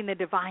embracing the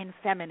divine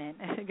feminine.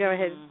 Go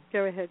ahead,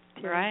 Terry.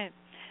 Right.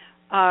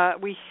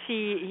 We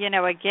see,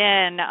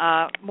 again,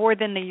 more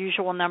than the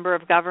usual number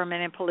of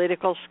government and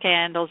political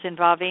scandals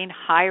involving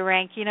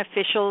high-ranking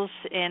officials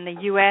in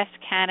the U.S.,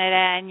 Canada,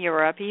 and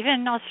Europe,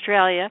 even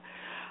Australia.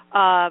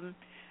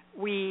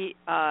 We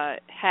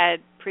had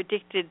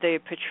predicted the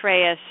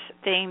Petraeus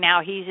thing.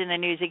 Now he's in the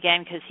news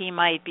again because he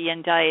might be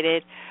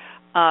indicted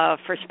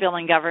for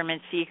spilling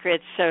government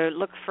secrets. So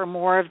look for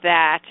more of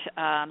that.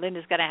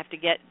 Linda's going to have to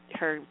get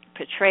her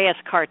Petraeus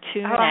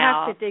cartoon now.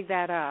 I'll have to dig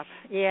that up.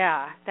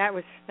 Yeah, that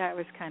was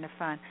kind of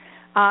fun.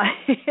 I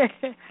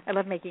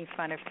love making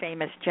fun of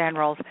famous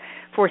generals,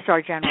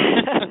 4-star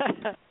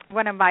generals.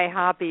 One of my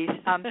hobbies.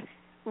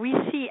 We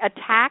see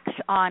attacks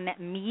on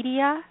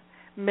media,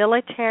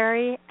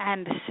 military,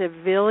 and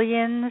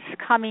civilians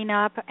coming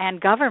up, and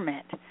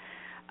government.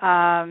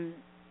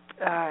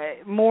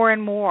 More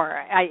and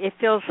more. It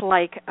feels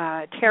like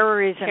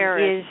terrorism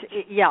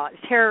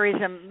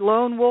terrorism,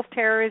 lone wolf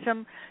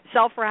terrorism,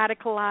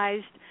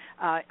 self-radicalized,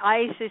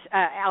 ISIS,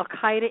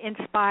 Al-Qaeda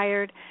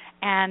inspired,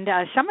 and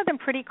some of them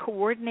pretty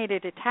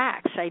coordinated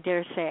attacks, I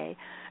dare say.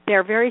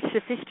 They're very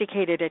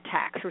sophisticated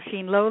attacks. We're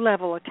seeing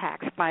low-level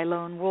attacks by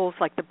lone wolves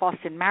like the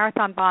Boston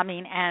Marathon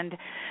bombing and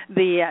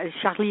the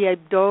Charlie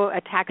Hebdo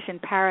attacks in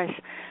Paris.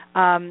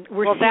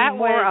 We're seeing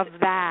more of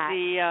that.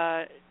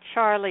 The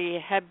Charlie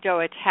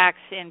Hebdo attacks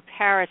in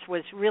Paris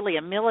was really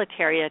a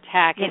military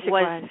attack. Yes, it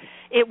was.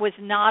 It was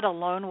not a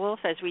lone wolf.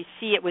 As we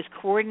see, it was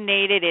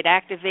coordinated. It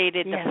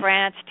activated the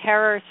France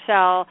terror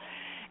cell.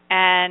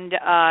 And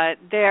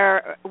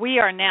we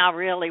are now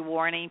really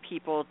warning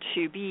people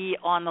to be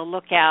on the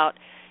lookout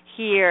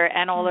here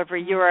and all over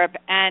Europe.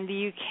 And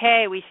the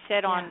UK, we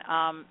said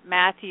on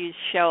Matthew's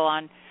show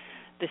on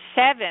the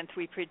 7th,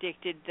 we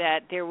predicted that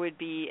there would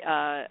be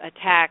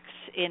attacks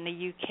in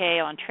the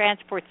UK on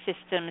transport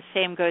systems.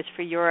 Same goes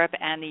for Europe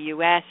and the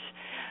US.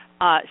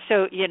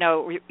 So,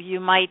 you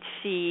might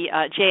see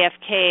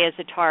JFK as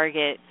a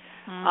target.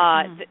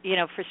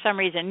 For some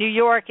reason, New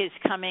York is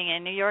coming,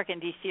 and New York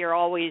and D.C. are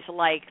always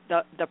like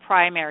the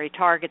primary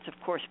targets, of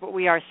course, but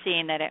we are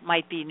seeing that it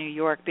might be New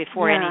York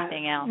before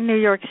anything else. New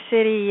York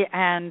City,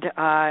 and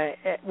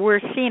we're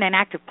seeing an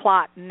active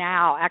plot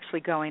now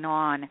actually going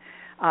on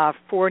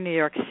for New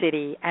York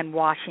City and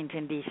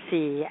Washington,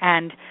 D.C.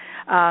 And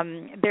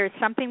there's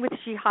something with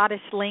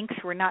jihadist links.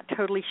 We're not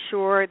totally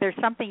sure. There's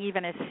something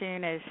even as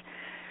soon as,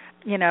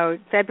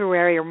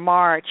 February or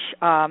March,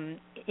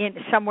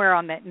 somewhere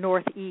on the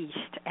northeast,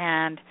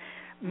 and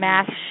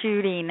mass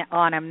shooting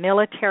on a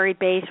military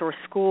base or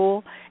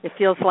school. It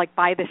feels like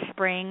by the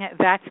spring.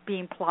 That's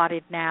being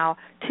plotted now.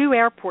 2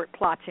 airport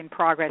plots in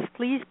progress.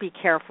 Please be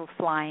careful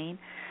flying.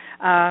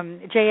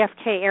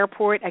 JFK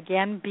Airport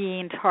again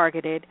being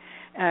targeted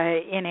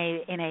in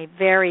a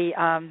very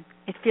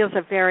it feels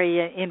a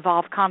very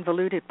involved,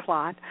 convoluted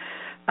plot.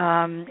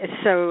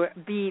 So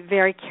be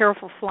very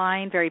careful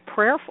flying, very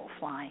prayerful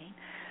flying.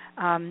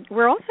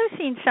 We're also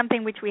seeing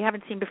something which we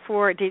haven't seen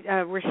before.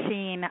 We're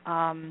seeing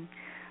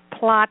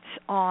plots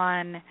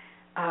on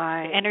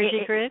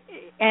energy grid.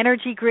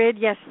 Energy grid,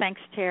 yes,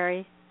 thanks,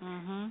 Terry.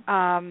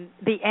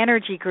 The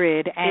energy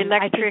grid and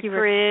electric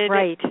grid,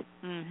 right?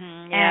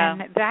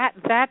 And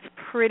that's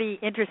pretty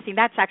interesting.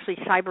 That's actually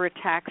cyber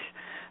attacks.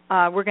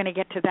 We're going to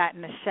get to that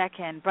in a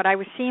second. But I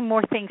was seeing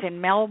more things in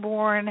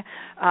Melbourne,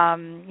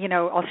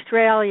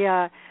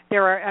 Australia.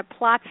 There are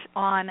plots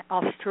on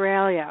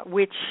Australia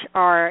which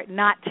are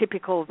not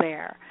typical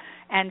there.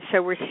 And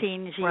so we're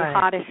seeing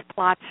jihadist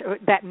plots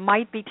that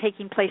might be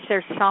taking place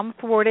there. Some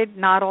thwarted,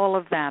 not all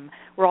of them.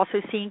 We're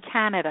also seeing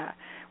Canada.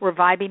 We're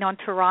vibing on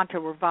Toronto.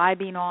 We're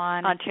vibing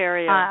on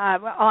Ontario.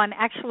 On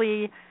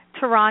actually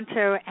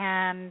Toronto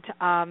and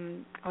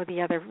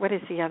what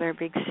is the other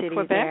big city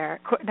Quebec? there?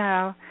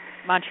 No.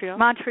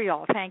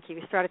 Montreal, thank you.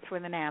 It starts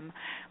with an M.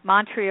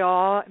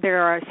 Montreal,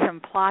 there are some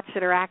plots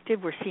that are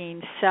active. We're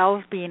seeing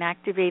cells being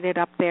activated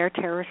up there,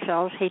 terror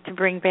cells. Hate to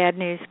bring bad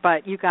news,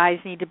 but you guys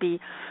need to be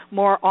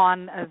more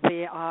on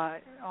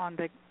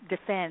the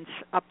defense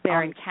up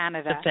there in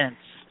Canada. Defense.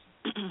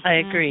 I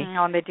agree.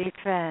 On the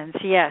defense,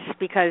 yes,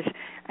 because,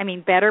 I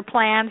mean, better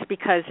plans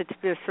because it's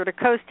been sort of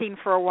coasting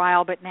for a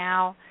while, but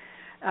now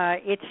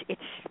it's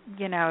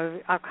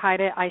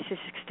Al-Qaeda, ISIS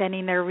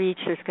extending their reach.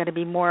 There's going to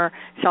be more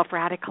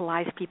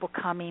self-radicalized people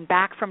coming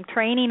back from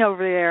training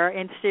over there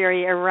in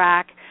Syria,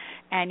 Iraq,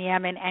 and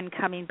Yemen, and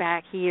coming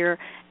back here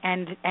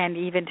and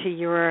even to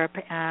Europe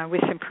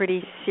with some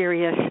pretty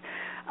serious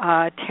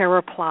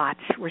terror plots.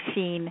 We're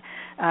seeing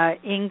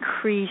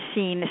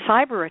increasing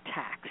cyber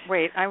attacks.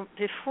 Wait,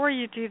 before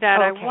you do that,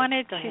 okay, I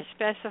wanted to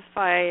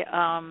specify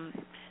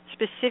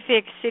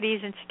specific cities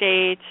and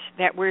states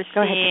that we're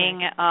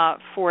seeing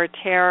for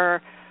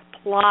terror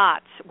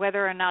plots.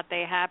 Whether or not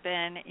they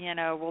happen,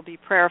 we'll be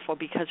prayerful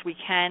because we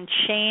can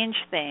change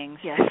things.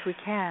 Yes, we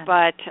can.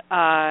 But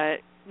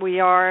we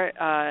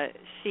are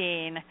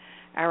seeing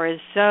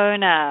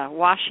Arizona,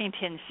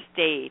 Washington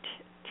State,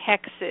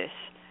 Texas,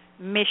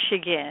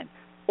 Michigan,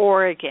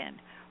 Oregon,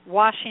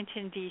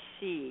 Washington,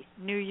 D.C.,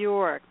 New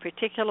York,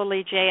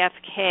 particularly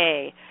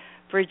JFK,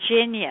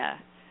 Virginia,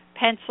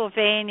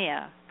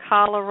 Pennsylvania,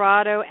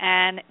 Colorado,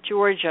 and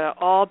Georgia,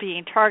 all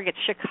being targets,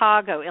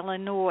 Chicago,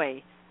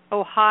 Illinois,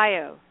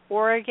 Ohio,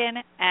 Oregon,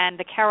 and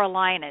the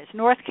Carolinas.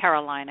 North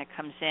Carolina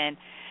comes in,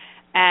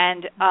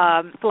 and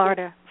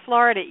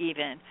Florida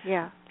even,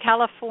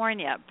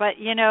 California. But,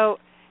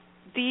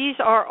 these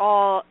are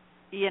all,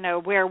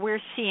 where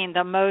we're seeing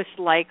the most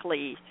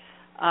likely.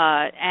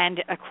 And,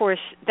 of course,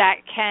 that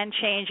can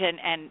change,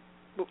 and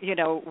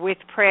with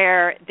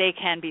prayer, they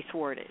can be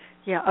thwarted.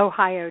 Yeah,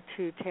 Ohio,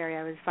 too, Terry,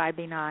 I was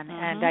vibing on,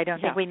 and I don't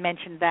think we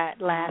mentioned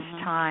that last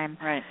time.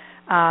 Right.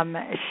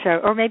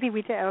 Or maybe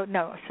we did. Oh,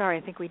 no, sorry,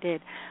 I think we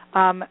did.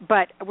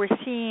 But we're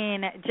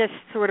seeing just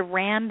sort of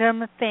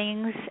random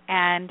things,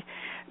 and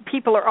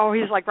people are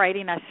always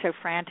writing us so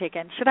frantic.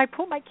 And should I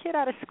pull my kid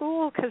out of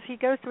school because he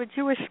goes to a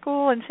Jewish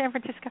school in San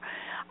Francisco?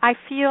 I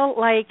feel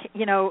like,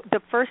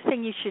 the first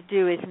thing you should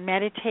do is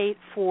meditate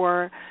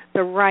for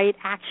the right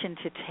action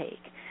to take.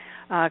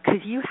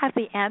 Because you have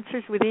the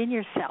answers within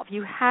yourself.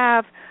 You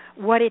have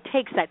what it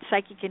takes, that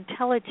psychic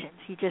intelligence.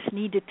 You just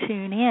need to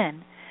tune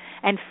in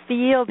and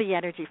feel the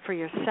energy for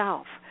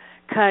yourself.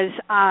 Because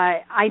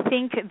I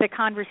think the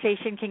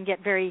conversation can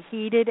get very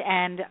heated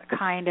and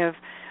kind of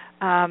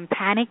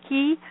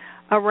panicky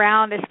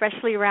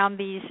especially around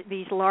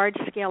these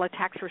large-scale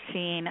attacks we're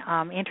seeing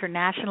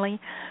internationally.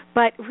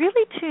 But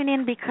really tune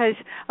in, because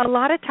a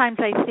lot of times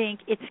I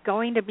think it's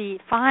going to be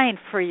fine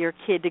for your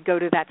kid to go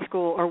to that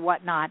school or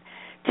whatnot.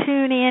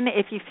 Tune in.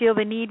 If you feel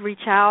the need,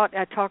 reach out,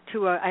 talk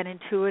to an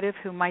intuitive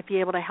who might be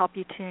able to help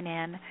you tune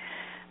in.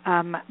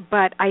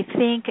 But I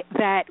think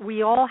that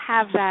we all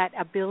have that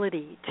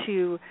ability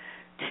to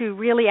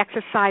really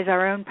exercise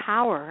our own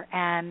power.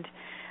 And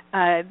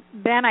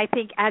then I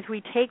think as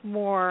we take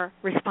more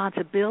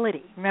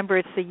responsibility, remember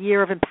it's the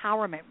year of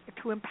empowerment,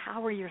 to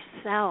empower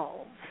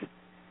yourselves,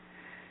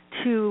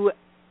 to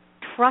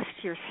trust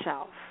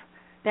yourself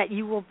that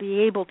you will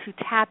be able to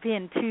tap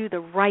into the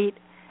right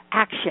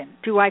action.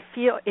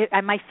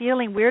 Am I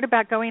feeling weird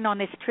about going on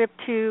this trip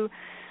to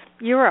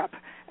Europe?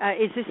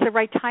 Is this the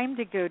right time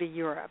to go to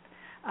Europe?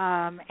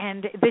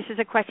 And this is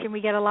a question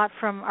we get a lot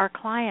from our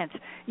clients.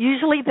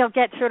 Usually they'll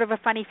get sort of a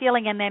funny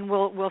feeling, and then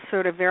we'll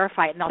sort of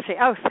verify it, and they'll say,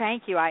 oh,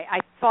 thank you, I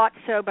thought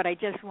so, but I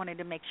just wanted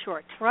to make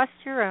sure. Trust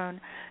your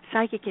own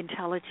psychic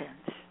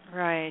intelligence.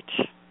 Right.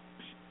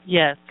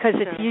 Yes. Because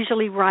it's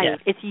usually right. Yes.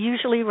 It's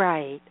usually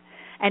right.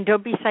 And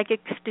don't be psychic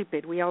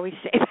stupid. We always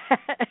say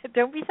that.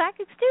 Don't be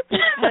psychic stupid.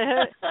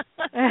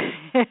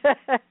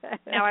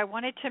 Now, I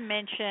wanted to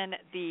mention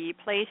the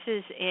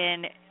places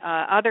in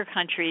other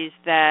countries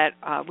that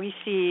we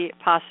see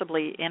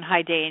possibly in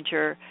high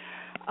danger.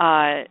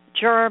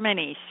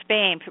 Germany,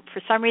 Spain.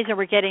 For some reason,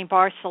 we're getting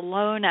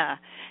Barcelona.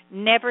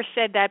 Never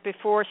said that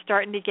before,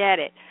 starting to get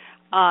it.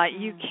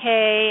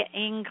 UK,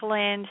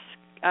 England,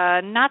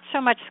 not so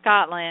much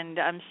Scotland.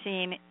 I'm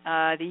seeing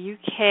the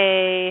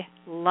UK,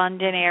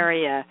 London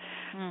area.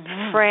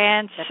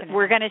 France, definitely.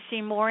 We're going to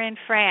see more in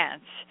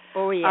France.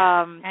 Oh,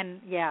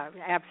 yeah.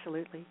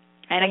 Absolutely.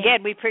 And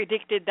again, we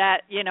predicted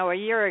that, a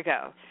year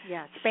ago.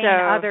 Yeah, Spain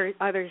and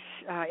other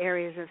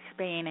areas of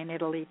Spain and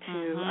Italy,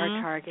 too,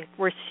 are targets.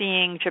 We're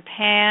seeing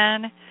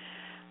Japan,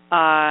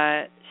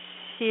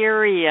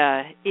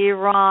 Syria,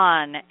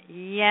 Iran,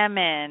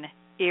 Yemen,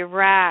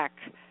 Iraq,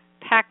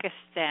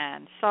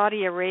 Pakistan,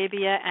 Saudi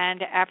Arabia,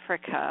 and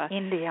Africa.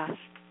 India.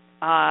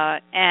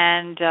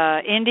 And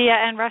India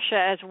and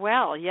Russia as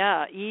well,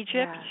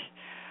 Egypt,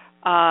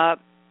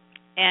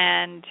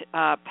 and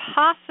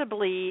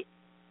possibly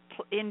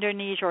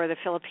Indonesia or the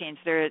Philippines.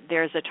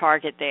 There's a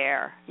target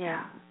there.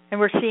 Yeah. And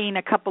we're seeing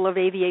a couple of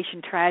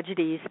aviation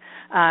tragedies,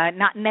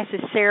 not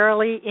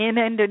necessarily in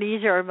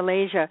Indonesia or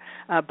Malaysia,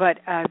 but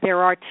there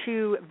are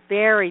two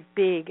very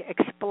big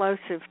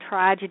explosive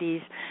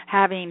tragedies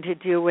having to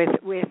do with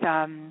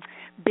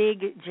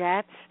big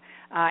jets.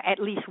 At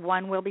least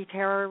one will be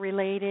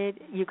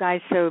terror-related, you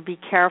guys, so be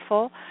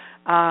careful.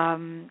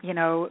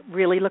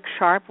 Really look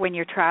sharp when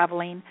you're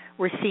traveling.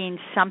 We're seeing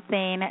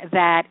something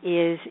that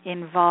is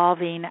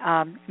involving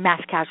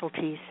mass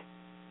casualties.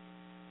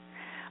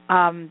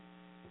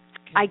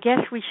 I guess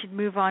we should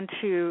move on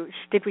to,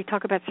 did we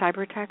talk about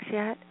cyber attacks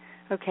yet?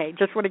 Okay,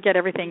 just want to get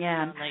everything in.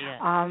 No,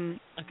 not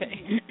yet.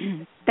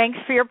 Okay. Thanks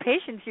for your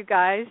patience, you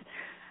guys.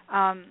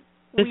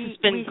 This has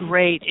been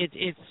great.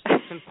 It's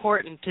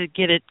important to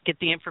get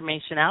the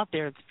information out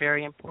there. It's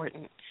very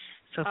important.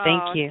 So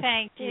thank you.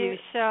 Thank you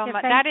so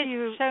much.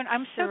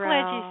 I'm so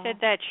glad you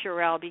said that,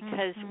 Sherelle,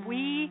 because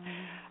we,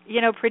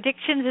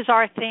 predictions is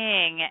our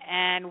thing,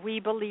 and we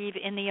believe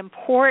in the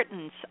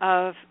importance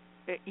of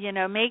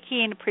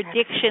making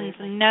predictions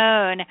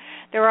known.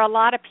 There are a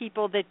lot of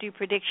people that do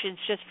predictions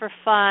just for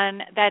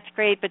fun. That's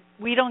great, but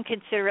we don't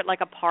consider it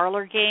like a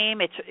parlor game.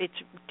 It's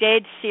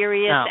dead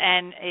serious,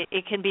 and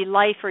it can be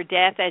life or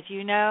death, as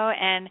you know.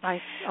 And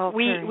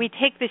we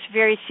take this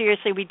very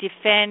seriously. We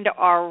defend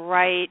our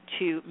right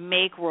to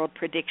make world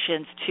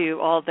predictions to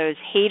all those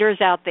haters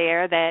out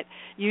there that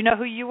you know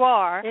who you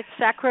are. It's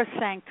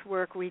sacrosanct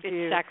work we do.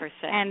 It's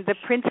sacrosanct. And the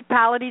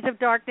principalities of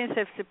darkness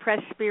have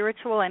suppressed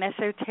spiritual and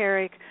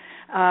esoteric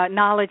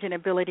knowledge and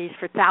abilities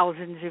for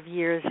thousands of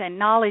years. And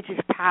knowledge is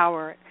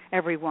power,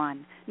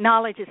 everyone.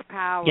 Knowledge is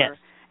power. Yes.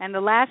 And the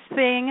last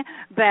thing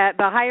that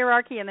the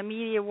hierarchy and the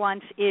media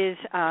wants is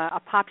a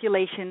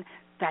population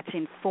that's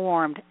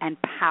informed and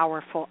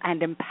powerful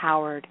and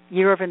empowered.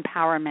 Year of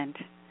empowerment.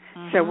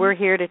 Mm-hmm. So we're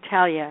here to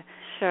tell you.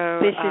 So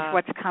this is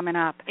what's coming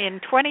up. In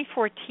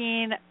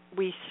 2014,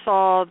 we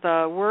saw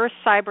the worst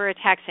cyber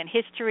attacks in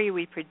history.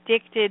 We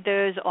predicted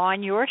those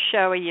on your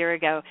show a year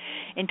ago.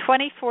 In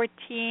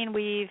 2014,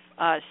 we've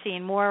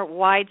seen more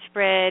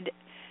widespread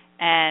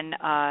and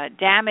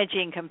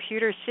damaging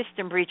computer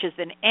system breaches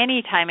than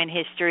any time in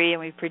history,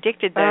 and we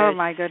predicted those. Oh,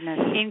 my goodness.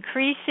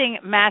 Increasing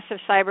massive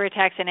cyber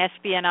attacks and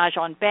espionage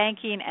on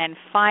banking and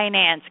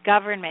finance,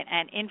 government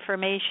and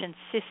information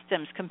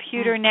systems,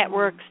 computer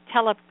networks,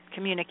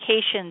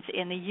 telecommunications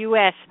in the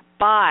U.S.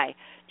 by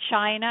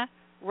China,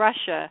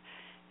 Russia,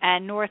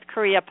 and North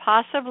Korea,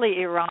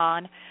 possibly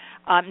Iran.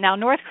 Now,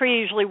 North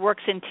Korea usually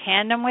works in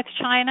tandem with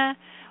China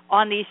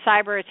on these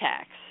cyber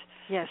attacks.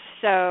 Yes.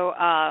 So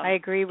I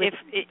agree with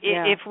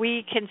if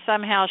we can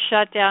somehow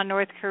shut down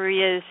North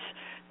Korea's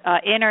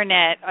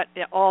internet,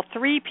 all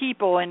three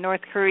people in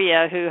North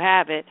Korea who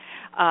have it,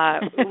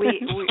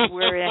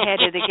 we're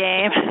ahead of the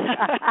game.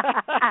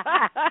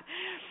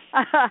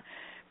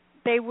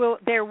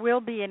 There will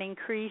be an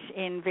increase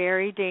in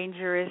very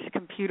dangerous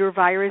computer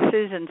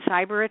viruses and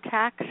cyber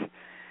attacks.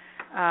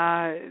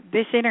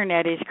 This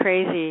internet is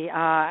crazy.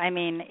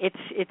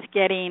 It's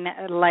getting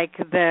like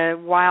the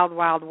wild,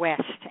 wild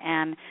west,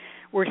 and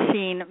we're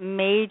seeing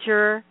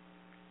major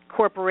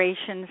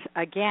corporations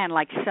again,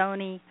 like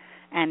Sony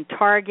and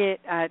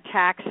Target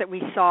attacks that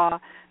we saw.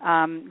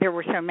 There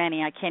were so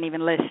many I can't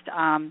even list.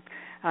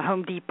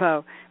 Home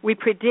Depot. We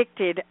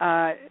predicted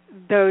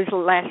those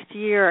last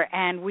year,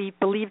 and we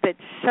believe that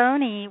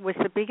Sony was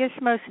the biggest,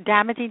 most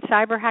damaging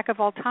cyber hack of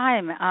all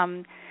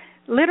time.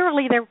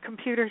 Literally, their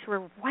computers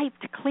were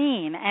wiped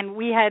clean, and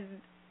we had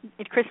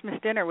at Christmas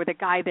dinner with a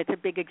guy that's a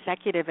big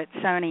executive at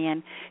Sony,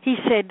 and he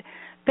said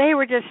they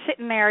were just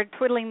sitting there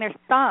twiddling their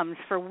thumbs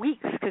for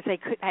weeks because they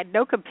had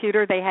no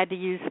computer. They had to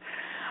use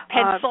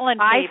pencil and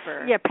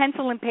paper.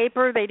 Pencil and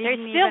paper. They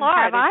didn't even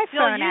have iPhone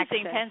still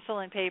using pencil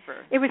and paper.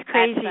 It was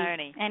crazy. At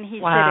Sony. And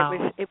he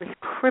said it was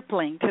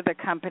crippling to the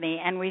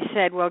company. And we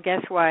said, well,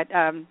 guess what?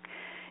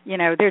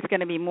 There's going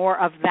to be more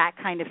of that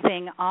kind of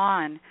thing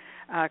on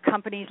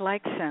companies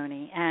like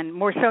Sony, and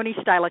more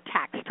Sony-style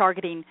attacks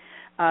targeting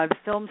the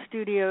film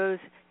studios,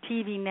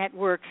 TV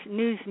networks,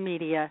 news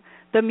media,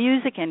 the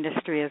music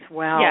industry as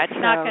well. Yeah, it's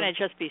not going to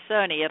just be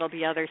Sony. It'll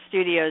be other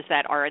studios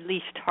that are at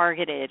least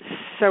targeted.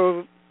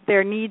 So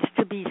there needs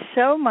to be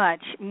so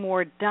much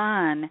more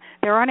done.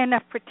 There aren't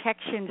enough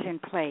protections in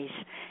place.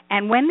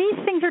 And when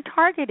these things are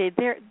targeted,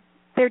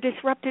 they're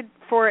disrupted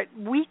for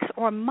weeks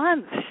or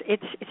months.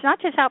 It's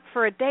not just out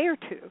for a day or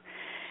two.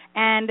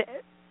 And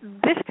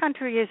this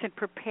country isn't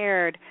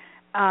prepared.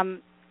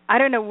 I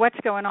don't know what's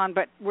going on,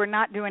 but we're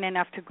not doing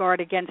enough to guard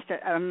against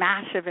a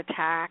massive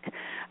attack,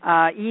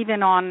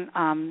 even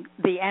on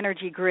the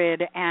energy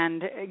grid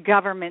and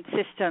government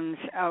systems,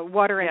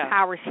 water and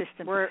power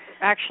systems. We're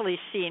actually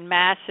seeing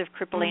massive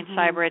crippling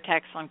cyber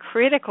attacks on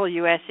critical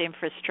U.S.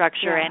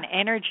 infrastructure and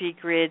energy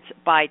grids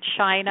by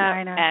China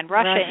and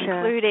Russia,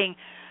 including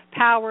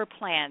power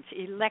plants,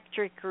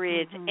 electric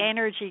grids,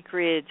 energy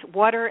grids,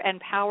 water and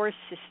power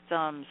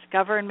systems,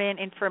 government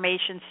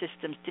information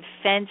systems,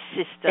 defense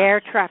systems,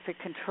 air traffic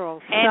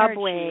control,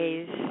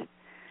 subways.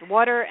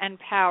 water and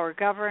power,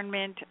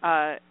 government,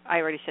 I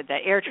already said that,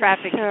 air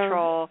traffic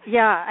control.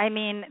 Yeah, I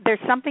mean, there's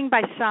something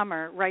by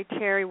summer, right,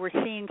 Terry? We're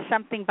seeing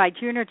something by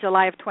June or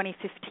July of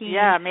 2015.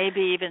 Yeah,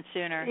 maybe even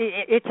sooner.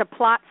 It's a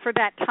plot for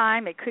that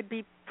time. It could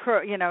be,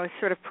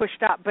 sort of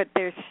pushed up, but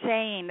the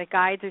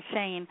guides are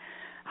saying,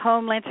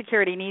 Homeland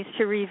Security needs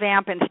to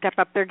revamp and step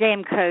up their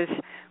game because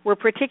we're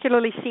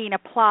particularly seeing a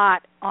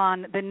plot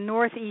on the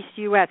northeast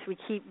U.S. We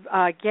keep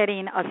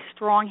getting a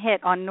strong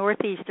hit on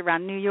northeast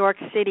around New York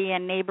City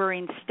and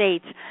neighboring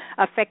states,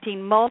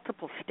 affecting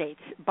multiple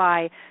states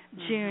by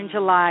June,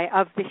 July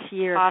of this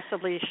year.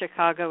 Possibly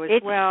Chicago as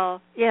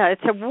well. Yeah,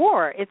 it's a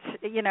war. It's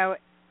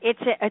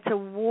a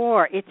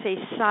war. It's a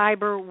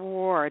cyber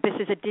war. This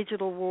is a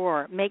digital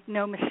war. Make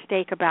no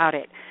mistake about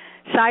it.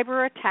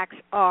 Cyber attacks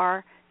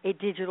are a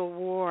digital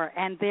war,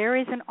 and there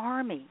is an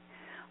army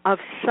of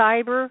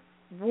cyber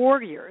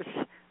warriors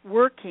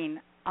working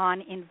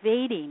on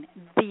invading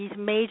these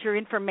major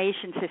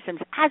information systems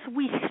as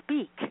we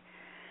speak.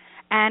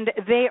 And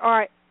they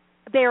are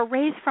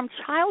raised from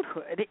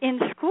childhood in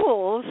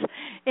schools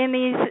in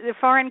these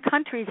foreign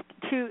countries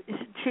to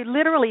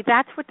literally,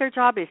 that's what their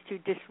job is, to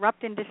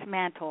disrupt and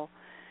dismantle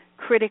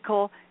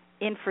critical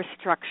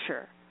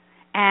infrastructure.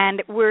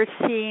 And we're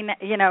seeing,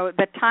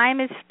 the time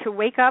is to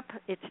wake up.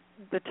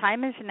 The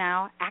time is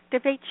now.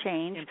 Activate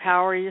change.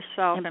 Empower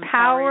yourself.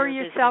 Empower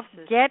yourself.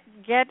 Businesses.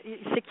 Get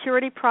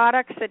security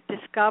products that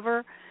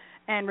discover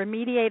and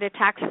remediate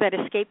attacks that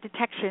escape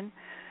detection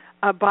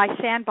by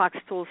sandbox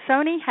tools.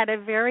 Sony had a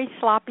very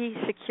sloppy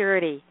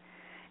security,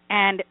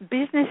 and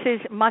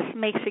businesses must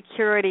make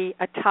security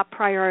a top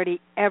priority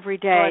every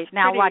day.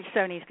 Now watch,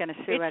 Sony's going to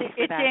sue us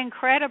for that. It's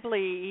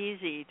incredibly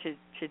easy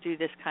to do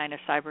this kind of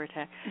cyber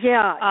attack.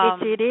 Yeah,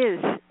 it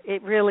is.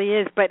 It really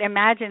is. But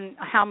imagine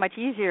how much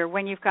easier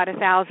when you've got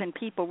 1,000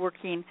 people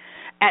working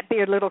at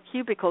their little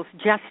cubicles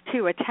just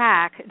to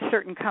attack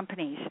certain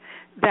companies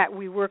that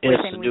we work with.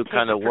 It's a new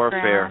kind of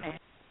warfare.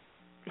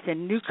 It's a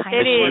new kind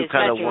of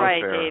warfare. That's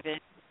right,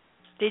 David.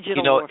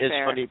 Digital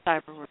warfare. It's funny.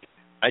 Cyber warfare.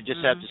 I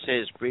just have to say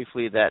this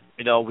briefly that,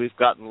 we've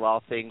gotten a lot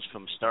of things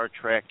from Star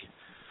Trek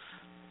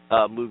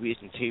movies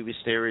and TV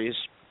series,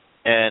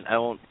 and I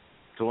won't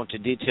go into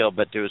detail,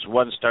 but there was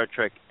one Star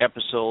Trek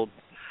episode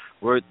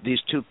where these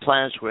two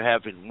planets were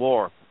having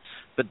war,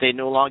 but they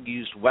no longer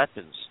used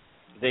weapons.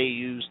 They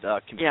used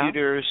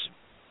computers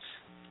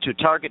to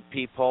target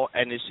people,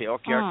 and they say,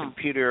 okay, our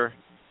computer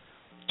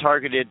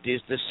targeted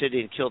this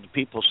city and killed the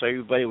people, so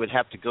everybody would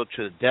have to go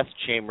to the death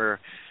chamber,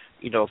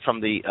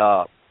 from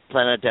the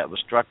planet that was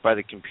struck by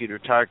the computer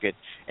target,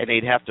 and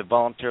they'd have to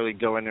voluntarily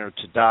go in there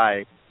to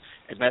die,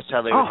 and that's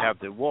how they would have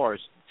their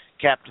wars.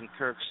 Captain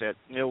Kirk said,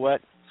 you know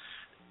what,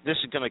 this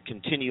is going to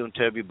continue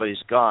until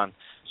everybody's gone.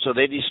 So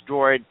they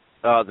destroyed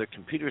their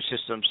computer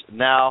systems.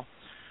 Now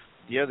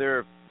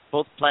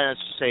both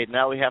planets say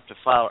now we have to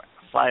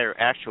fire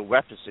actual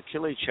weapons to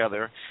kill each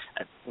other.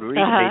 And the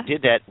reason they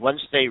did that,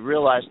 once they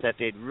realized that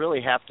they'd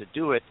really have to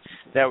do it,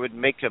 that would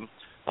make them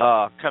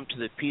come to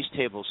the peace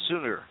table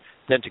sooner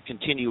than to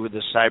continue with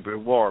the cyber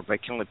war by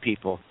killing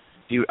people.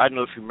 I don't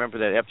know if you remember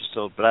that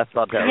episode, but I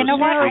thought that was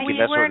intriguing.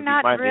 That's we're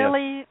not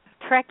really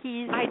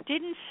Trekkies. I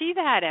didn't see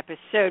that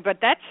episode, but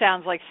that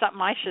sounds like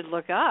something I should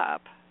look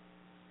up.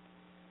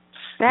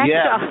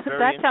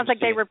 That sounds like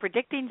they were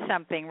predicting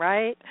something,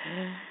 right?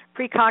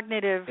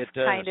 Precognitive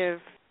kind of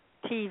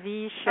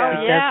TV show.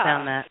 Oh, yeah. It does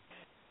sound that.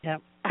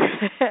 Yep.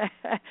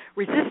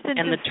 Resistance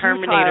and the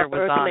Terminator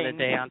was on the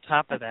day on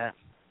top of that.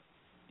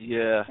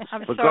 Yeah.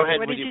 But go ahead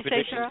with your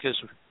predictions, because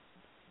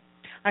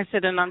I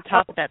said, and on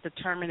top of that, the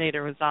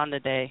Terminator was on the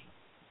day.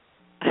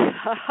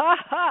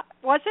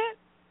 Was it?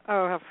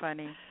 Oh, how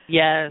funny.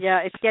 Yes. Yeah,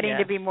 it's getting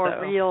to be more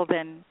real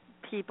than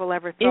people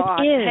ever thought.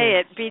 It is. Hey,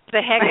 it beats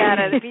the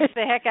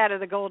heck out of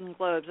the Golden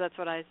Globes. That's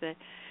what I say.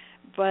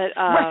 But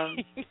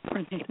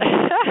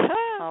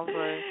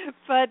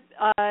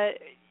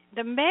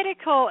the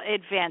medical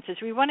advances,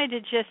 we wanted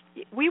to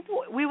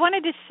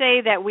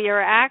say that we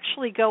are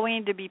actually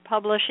going to be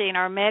publishing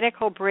our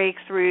medical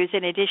breakthroughs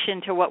in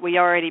addition to what we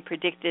already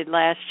predicted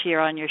last year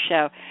on your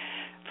show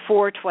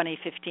for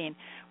 2015.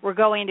 We're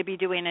going to be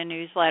doing a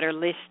newsletter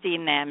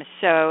listing them.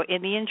 So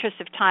in the interest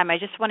of time, I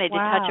just wanted to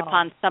touch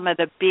upon some of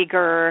the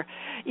bigger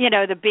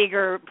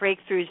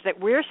breakthroughs that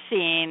we're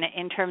seeing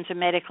in terms of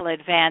medical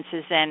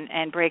advances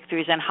and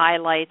breakthroughs and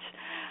highlights.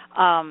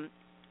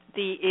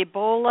 The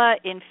Ebola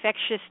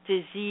infectious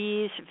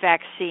disease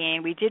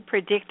vaccine, we did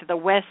predict the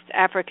West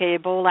Africa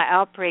Ebola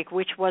outbreak,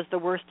 which was the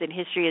worst in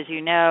history, as you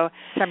know.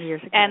 Some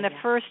years ago. And the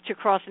first to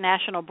cross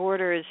national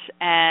borders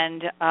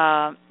and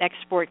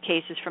export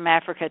cases from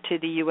Africa to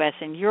the U.S.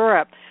 and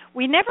Europe.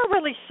 We never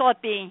really saw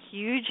it being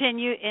huge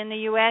in the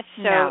U.S.,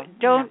 so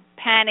don't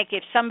panic.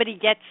 If somebody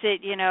gets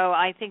it,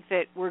 I think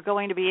that we're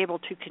going to be able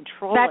to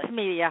control it. That's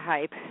media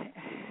hype.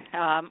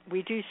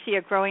 We do see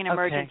a growing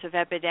emergence of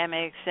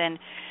epidemics and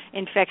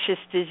infectious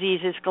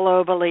diseases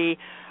globally.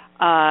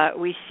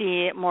 We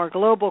see more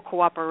global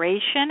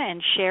cooperation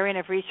and sharing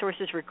of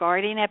resources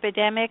regarding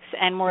epidemics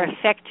and more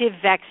effective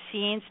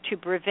vaccines to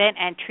prevent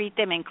and treat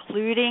them,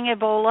 including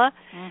Ebola.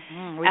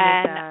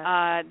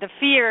 And the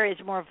fear is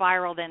more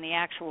viral than the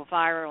actual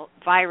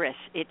virus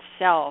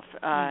itself.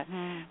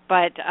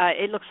 But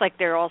it looks like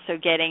they're also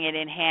getting it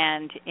in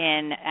hand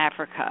in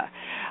Africa.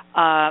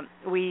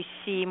 We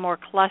see more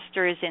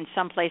clusters in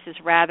some places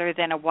rather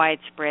than a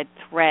widespread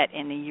threat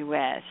in the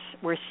U.S.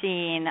 We're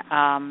seeing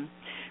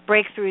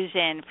breakthroughs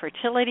in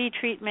fertility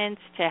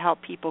treatments to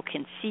help people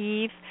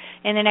conceive.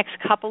 In the next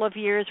couple of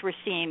years, we're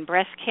seeing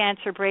breast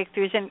cancer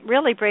breakthroughs, and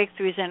really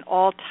breakthroughs in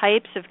all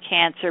types of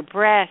cancer: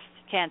 breast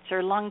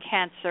cancer, lung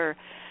cancer,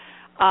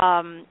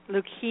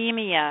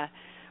 leukemia.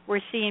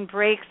 We're seeing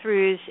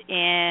breakthroughs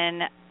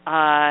in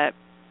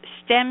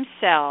stem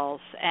cells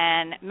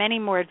and many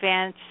more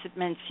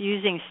advancements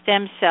using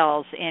stem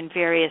cells in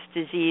various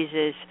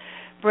diseases,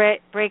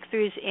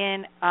 breakthroughs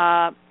in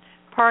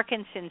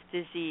Parkinson's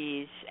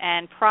disease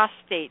and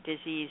prostate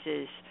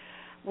diseases,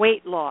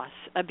 weight loss,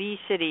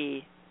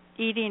 obesity,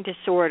 eating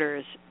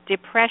disorders,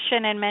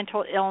 depression and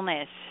mental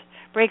illness,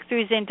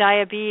 breakthroughs in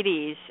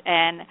diabetes,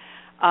 and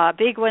a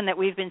big one that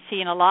we've been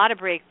seeing a lot of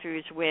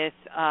breakthroughs with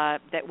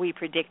that we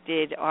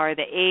predicted are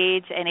the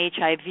AIDS and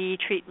HIV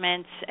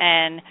treatments.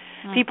 And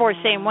people are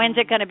saying, when's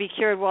it going to be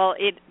cured? Well,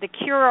 the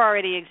cure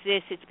already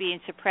exists. It's being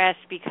suppressed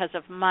because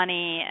of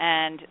money,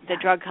 and the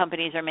drug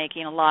companies are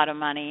making a lot of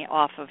money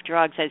off of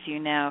drugs, as you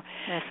know.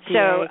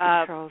 FDA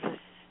controls it.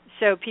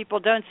 So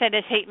people don't send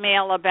us hate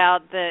mail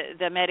about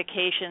the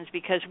medications,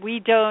 because we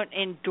don't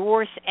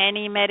endorse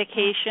any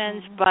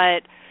medications,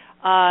 but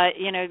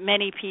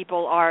many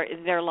people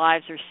their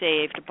lives are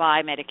saved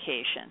by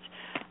medications.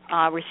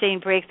 We're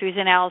seeing breakthroughs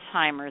in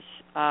Alzheimer's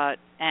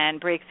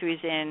and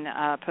breakthroughs in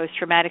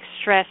post-traumatic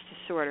stress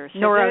disorders. So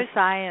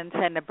neuroscience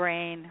and the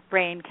brain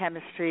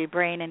chemistry,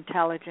 brain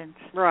intelligence.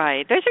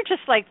 Right. Those are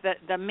just like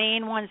the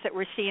main ones that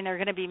we're seeing. There are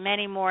going to be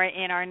many more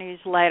in our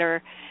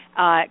newsletter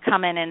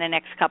coming in the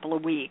next couple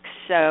of weeks.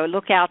 So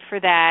look out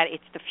for that.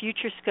 It's the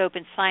Future Scope,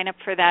 and sign up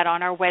for that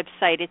on our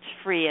website. It's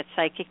free at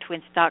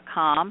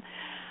psychictwins.com.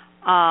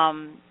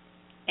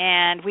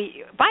 And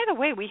by the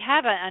way, we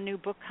have a new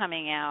book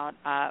coming out,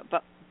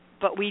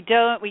 but we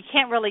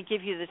can't really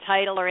give you the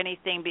title or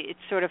anything. It's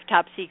sort of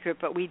top secret,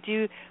 but we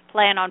do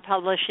plan on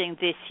publishing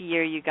this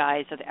year, you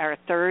guys, our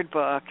third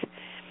book.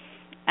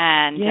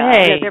 And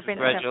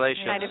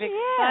congratulations! Kind of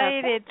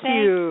excited. Thank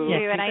you.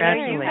 Yeah, and I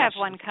know you have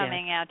one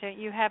coming out. Don't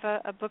you have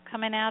a book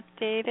coming out,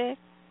 David?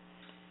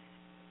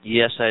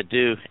 Yes, I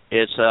do.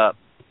 It's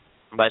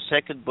my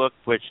second book,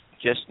 which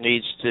just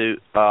needs to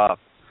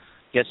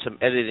get some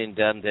editing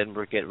done, then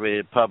we'll get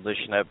ready to publish,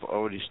 and I've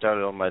already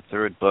started on my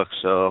third book,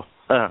 so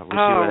we'll see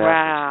what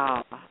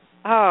happens.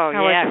 Oh,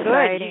 yeah,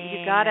 good.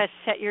 You got to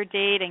set your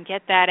date and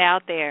get that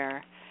out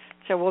there.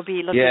 So we'll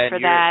be looking for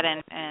that,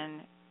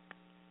 and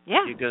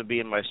you're going to be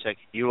in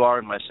you are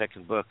in my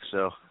second book,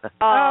 so.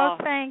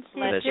 Thank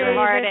you, bless your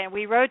heart. And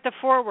we wrote the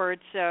foreword,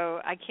 so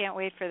I can't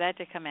wait for that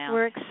to come out.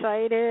 We're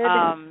excited.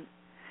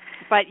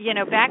 But,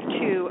 back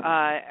to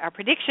our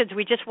predictions,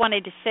 we just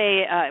wanted to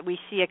say we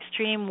see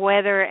extreme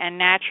weather and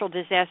natural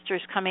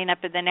disasters coming up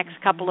in the next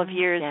couple of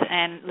years. Yes.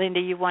 And, Linda,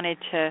 you wanted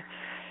to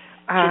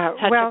just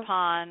touch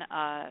upon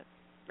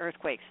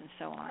earthquakes and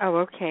so on. Oh,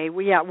 okay.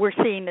 We're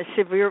seeing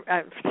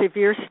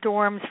severe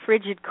storms,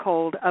 frigid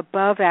cold,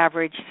 above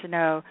average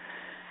snow,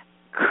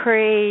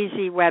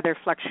 crazy weather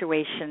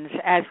fluctuations,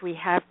 as we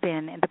have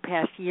been in the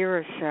past year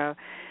or so.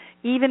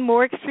 Even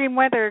more extreme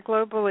weather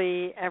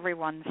globally,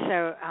 everyone.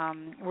 So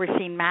we're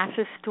seeing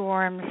massive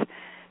storms,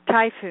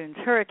 typhoons,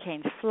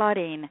 hurricanes,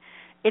 flooding.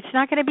 It's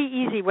not going to be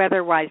easy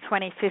weather-wise.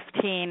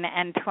 2015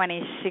 and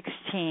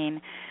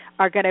 2016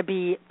 are going to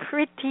be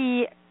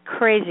pretty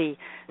crazy.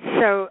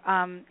 So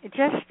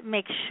just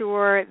make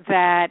sure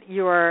that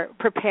you're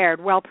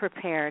prepared, well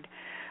prepared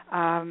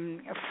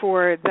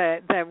for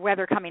the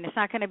weather coming. It's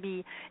not going to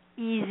be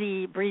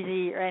easy,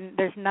 breezy, and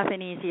there's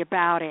nothing easy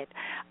about it.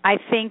 I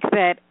think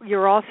that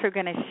you're also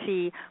going to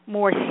see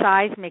more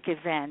seismic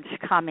events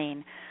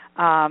coming.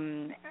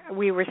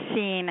 We were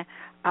seeing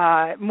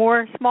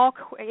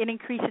an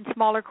increase in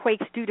smaller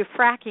quakes due to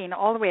fracking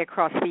all the way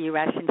across the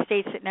U.S. in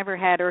states that never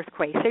had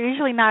earthquakes. They're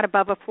usually not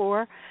above a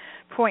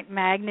 4-point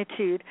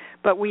magnitude,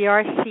 but we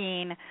are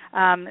seeing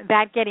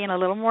that getting a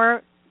little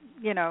more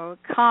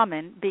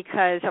common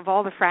because of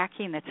all the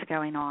fracking that's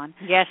going on.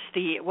 Yes,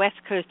 the west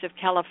coast of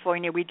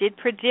California. We did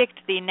predict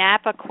the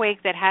Napa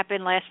quake that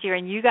happened last year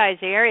in you guys'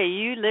 area.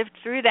 You lived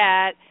through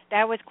that.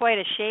 That was quite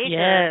a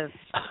shaker. Yes.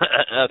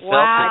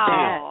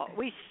 Wow.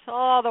 We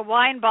saw the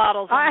wine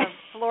bottles on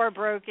the floor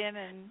broken.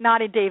 And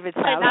not in David's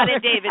house. Not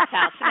in David's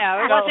house.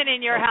 No, it wasn't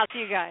in your house,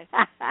 you guys.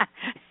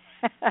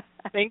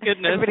 Thank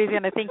goodness. Everybody's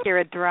going to think you're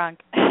a drunk.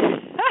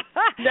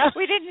 No.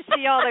 We didn't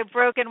see all the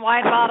broken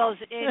wine bottles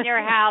in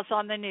your house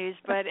on the news,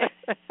 but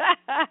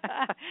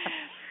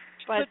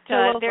there's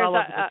all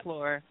over the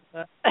floor.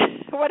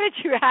 What did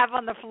you have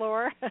on the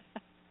floor?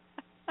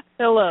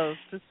 pillows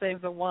to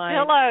save the wine.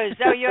 Pillows.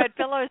 Oh, you had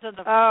pillows on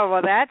the Oh,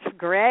 well, that's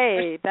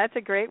great. That's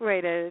a great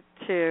way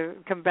to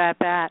combat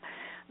that.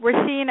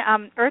 We're seeing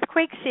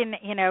earthquakes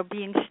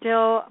being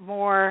still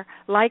more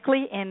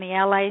likely in the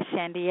LA,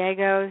 San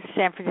Diego,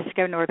 San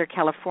Francisco, Northern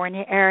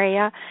California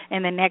area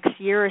in the next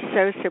year or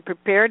so. So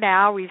prepare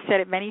now. We've said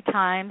it many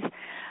times.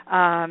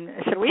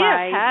 We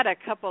have had a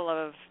couple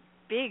of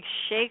big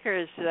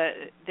shakers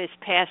this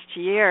past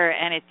year,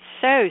 and it's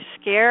so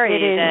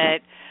scary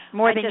that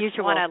more than I just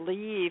usual. want to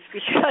leave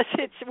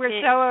because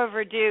we're so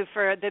overdue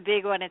for the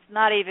big one. It's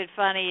not even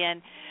funny,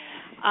 and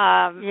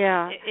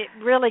it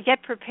really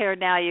get prepared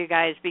now, you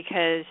guys,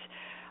 because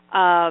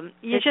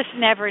you just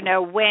never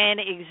know when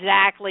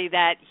exactly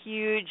that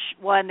huge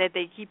one that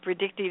they keep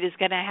predicting is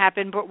going to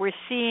happen. But we're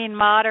seeing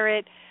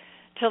moderate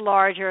to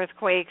large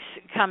earthquakes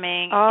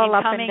coming all in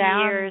up coming and down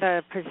years.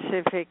 The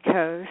Pacific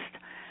Coast.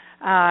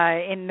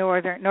 In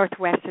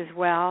northwest as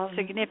well.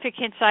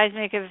 Significant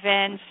seismic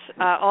events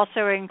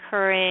also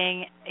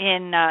occurring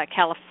in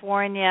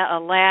California,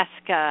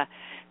 Alaska,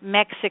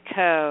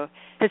 Mexico,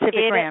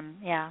 Pacific Rim,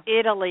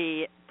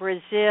 Italy,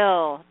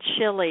 Brazil,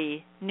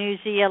 Chile, New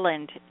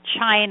Zealand,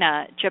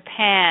 China,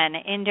 Japan,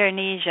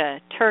 Indonesia,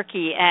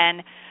 Turkey,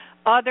 and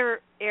other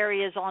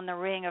areas on the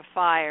Ring of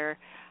Fire.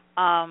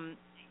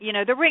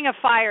 The Ring of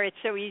Fire, it's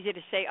so easy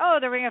to say,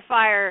 the Ring of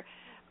Fire,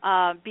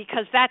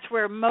 because that's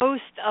where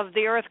most of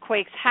the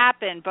earthquakes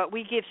happen, but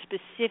we give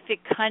specific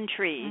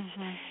countries.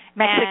 Mm-hmm.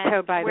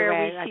 Mexico, by the way,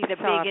 where we see the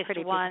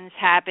biggest ones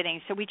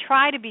happening. So we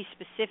try to be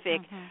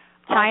specific. Mm-hmm.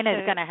 China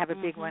is going to have a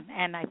big one,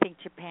 and I think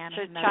Japan.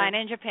 So China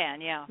and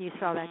Japan, yeah. You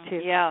saw that too.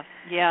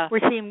 Yeah.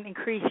 We're seeing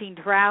increasing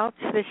droughts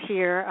this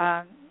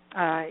year,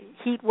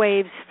 heat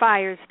waves,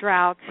 fires,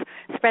 droughts,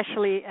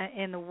 especially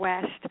in the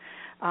West,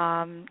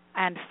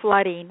 and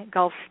flooding,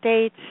 Gulf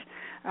states.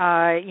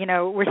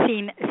 We're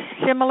seeing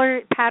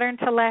similar pattern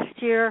to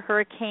last year,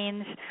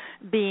 hurricanes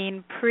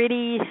being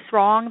pretty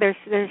strong.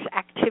 There's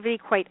activity,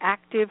 quite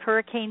active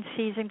hurricane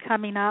season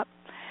coming up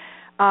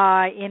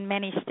in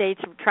many states.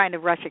 I'm trying to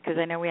rush it because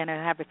I know we only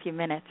have a few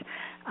minutes.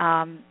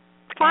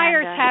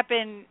 Fires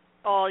happen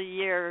all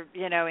year,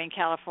 in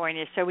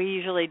California, so we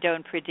usually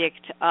don't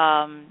predict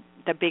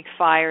the big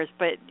fires,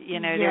 but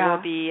there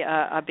will be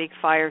a big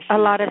fire season. A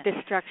lot of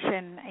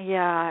destruction,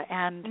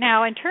 and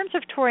now in terms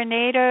of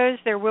tornadoes,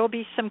 there will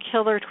be some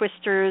killer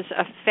twisters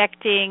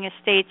affecting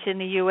states in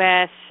the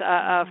U.S.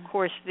 Of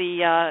course,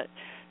 the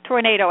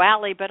Tornado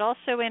Alley, but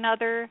also in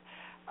other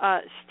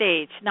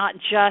states, not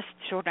just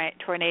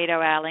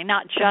Tornado Alley,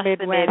 not just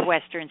the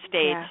Midwestern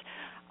states.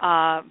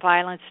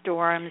 Violent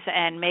storms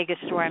and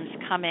megastorms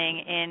coming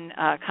in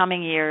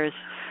coming years.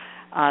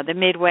 The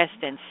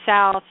Midwest and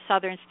South,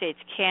 southern states,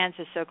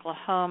 Kansas,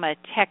 Oklahoma,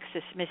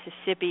 Texas,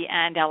 Mississippi,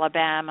 and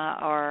Alabama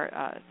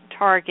are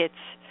targets.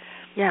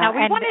 Yeah, now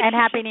and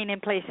happening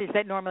in places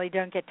that normally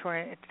don't get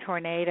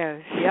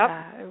tornadoes,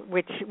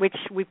 which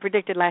we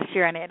predicted last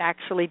year, and it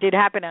actually did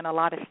happen in a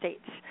lot of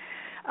states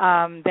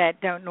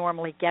that don't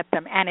normally get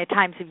them, and at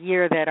times of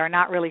year that are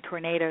not really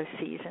tornado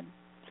season.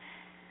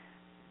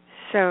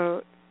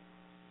 So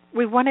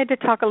we wanted to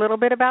talk a little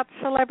bit about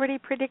celebrity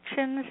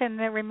predictions in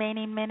the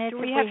remaining minutes. Do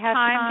we have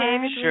time,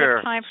 David? Sure. Do we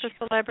have time for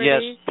celebrities?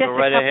 Yes, just go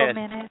right a couple ahead.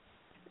 minutes.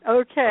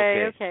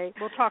 Okay.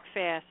 We'll talk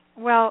fast.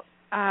 Well,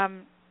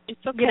 it's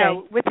okay.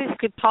 With this, you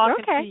could talk.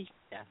 Okay.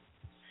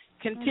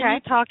 Continue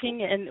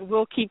talking, and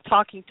we'll keep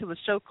talking till the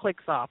show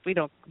clicks off. We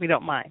don't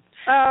mind.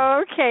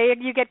 Oh, okay.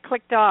 And you get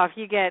clicked off.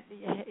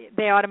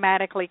 They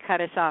automatically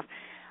cut us off.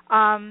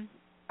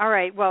 All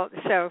right. Well,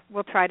 so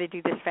we'll try to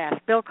do this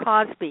fast. Bill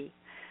Cosby.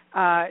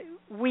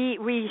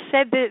 We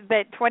said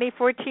that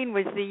 2014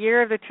 was the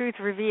year of the truth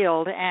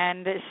revealed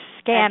and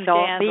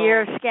scandal, the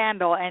year of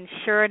scandal, and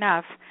sure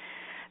enough,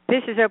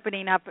 this is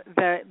opening up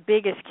the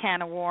biggest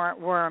can of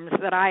worms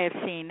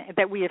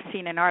that we have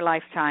seen in our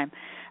lifetime.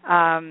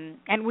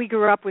 And we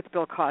grew up with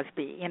Bill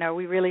Cosby.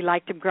 We really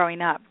liked him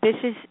growing up. This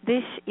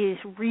is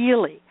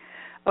really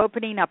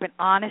opening up an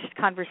honest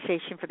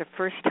conversation for the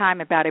first time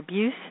about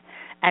abuse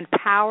and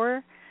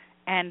power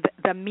and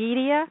the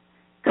media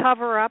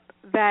cover-up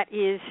that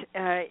is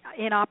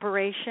in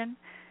operation.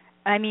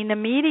 I mean, the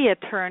media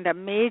turned a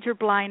major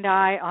blind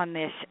eye on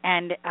this,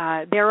 and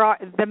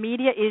the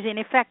media is in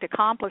effect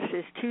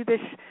accomplices to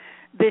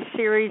this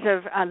series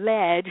of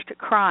alleged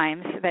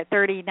crimes that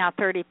 30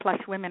 plus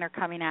women are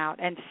coming out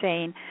and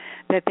saying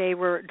that they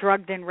were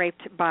drugged and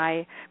raped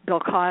by Bill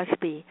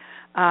Cosby.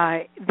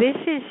 This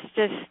is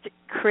just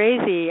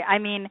crazy. I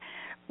mean,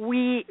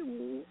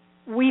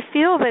 we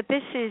feel that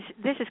this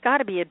has got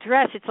to be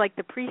addressed. It's like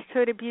the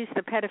priesthood abuse,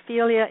 the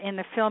pedophilia in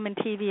the film and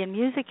TV and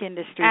music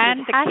industry,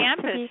 and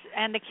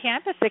the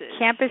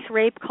campus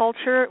rape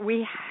culture.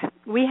 We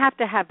have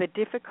to have the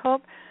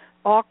difficult,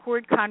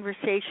 awkward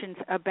conversations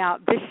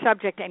about this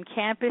subject and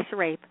campus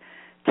rape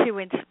to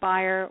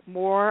inspire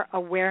more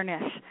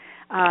awareness.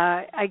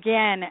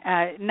 again,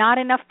 not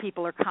enough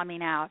people are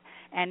coming out,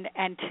 and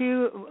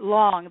too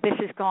long this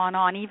has gone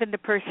on. Even the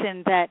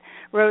person that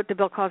wrote the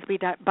Bill Cosby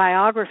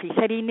biography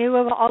said he knew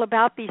all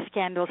about these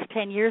scandals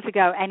 10 years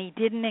ago, and he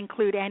didn't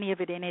include any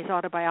of it in his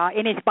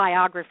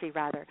biography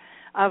rather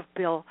of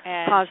Bill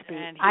Cosby.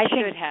 And he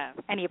should have.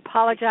 And he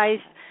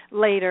apologized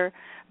later.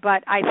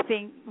 But I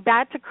think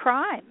that's a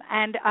crime,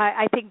 and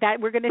I think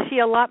that we're going to see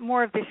a lot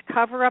more of this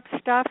cover-up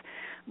stuff,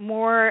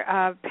 more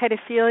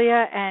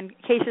pedophilia and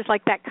cases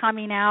like that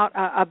coming out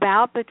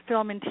about the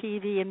film and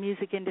TV and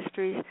music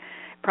industries.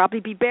 Probably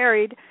be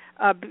buried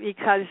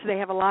because they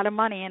have a lot of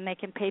money and they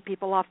can pay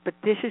people off. But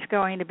this is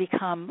going to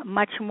become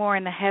much more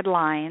in the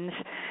headlines,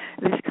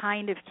 this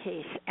kind of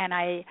case. And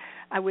I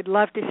would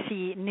love to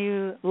see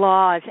new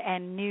laws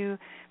and new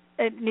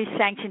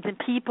sanctions and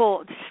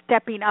people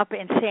stepping up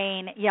and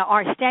saying,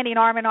 are standing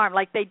arm in arm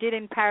like they did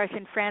in Paris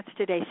and France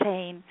today,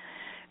 saying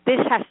this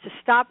has to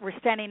stop. We're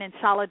standing in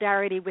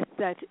solidarity with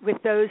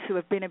those who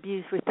have been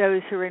abused, with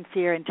those who are in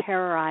fear and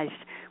terrorized.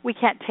 We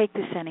can't take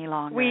this any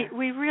longer.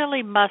 We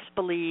really must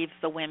believe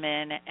the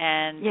women,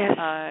 and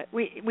yes.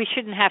 We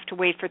shouldn't have to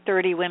wait for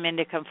 30 women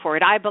to come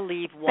forward. I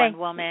believe one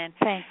woman,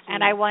 Thank you.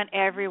 And I want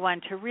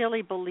everyone to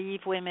really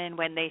believe women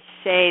when they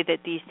say that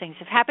these things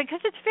have happened,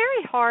 because it's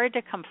very hard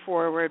to come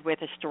forward with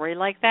a story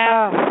like that.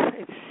 Oh,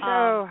 it's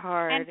so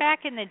hard. And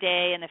back in the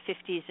day, in the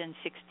 50s and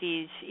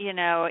 60s,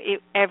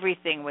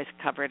 everything was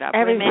covered up.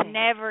 Everything. Women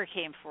never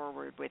came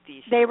forward with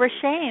these stories. They were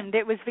shamed.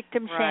 It was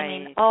victim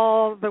shaming Right.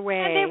 all the way.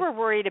 And they were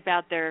worried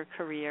about their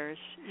careers,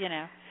 So, even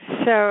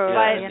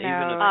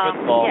in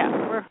football.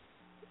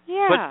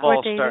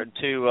 Football's starting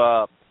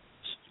to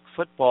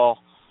football.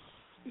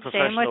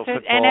 Professional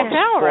football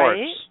NFL, sports.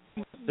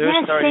 right?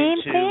 They're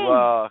starting same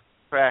to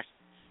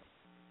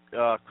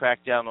crack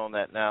down on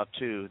that now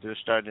too. They're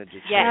starting to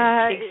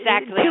change.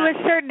 Exactly. To a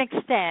certain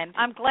extent.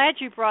 I'm glad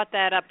you brought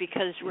that up,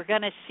 because we're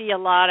going to see a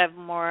lot of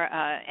more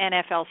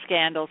NFL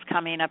scandals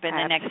coming up in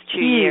the next 2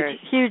 years.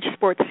 Huge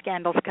sports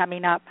scandals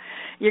coming up.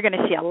 You're going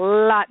to see a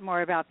lot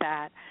more about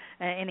that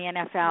in the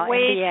NFL, Way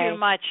NBA. too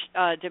much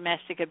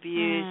domestic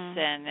abuse,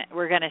 and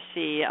we're going to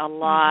see a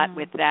lot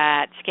with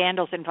that.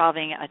 Scandals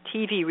involving a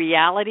TV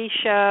reality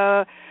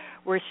show.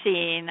 We're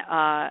seeing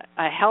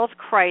a health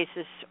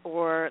crisis,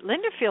 or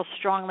Linda feels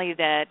strongly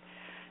that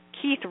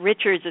Keith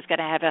Richards is going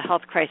to have a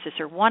health crisis,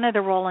 or one of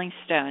the Rolling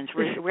Stones.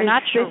 We're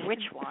not sure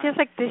which one. It feels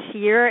like this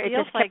year it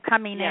just kept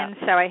coming in,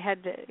 so I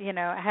had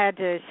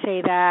to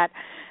say that.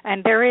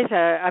 And there is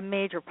a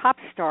major pop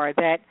star,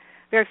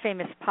 very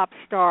famous pop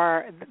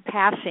star,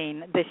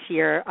 passing this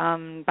year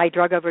by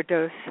drug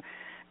overdose.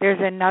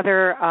 There's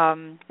another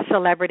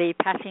celebrity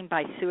passing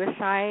by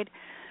suicide.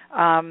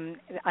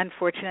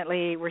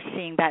 Unfortunately, we're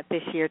seeing that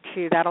this year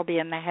too. That'll be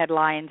in the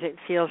headlines. It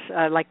feels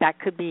like that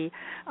could be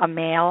a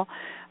male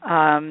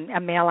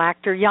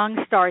actor.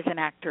 Young stars and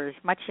actors,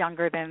 much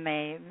younger than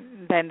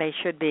they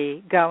should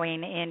be,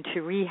 going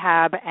into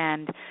rehab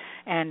and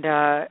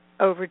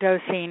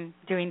overdosing,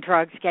 doing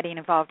drugs, getting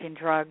involved in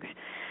drugs.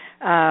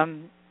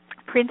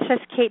 Princess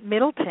Kate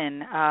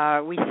Middleton,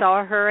 we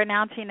saw her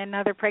announcing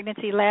another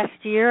pregnancy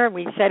last year.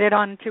 We said it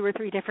on 2 or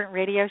 3 different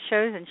radio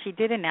shows, and she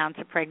did announce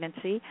a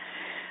pregnancy.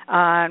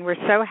 And we're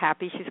so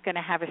happy she's going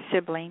to have a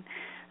sibling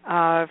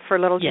for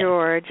little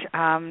George.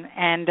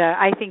 And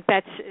I think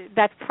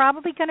that's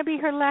probably going to be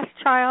her last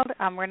child.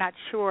 We're not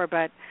sure,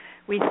 but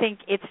we think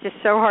it's just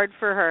so hard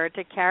for her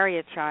to carry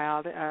a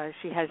child.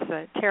 She has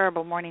a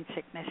terrible morning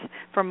sickness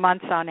for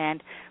months on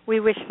end. We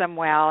wish them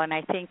well, and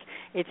I think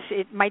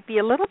it might be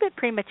a little bit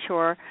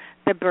premature,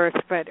 the birth,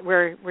 but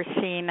we're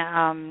seeing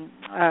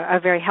a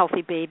very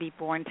healthy baby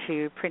born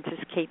to Princess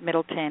Kate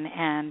Middleton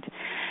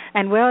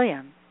and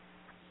William.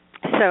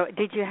 So,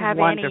 did you have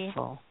any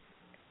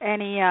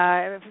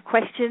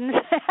questions?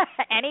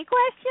 Any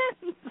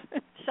questions?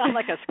 Sound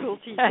like a school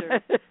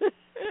teacher.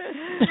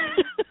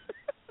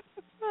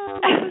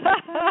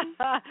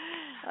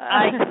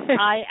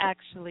 I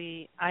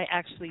actually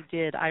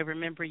did. I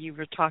remember you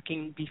were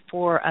talking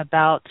before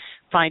about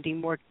finding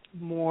more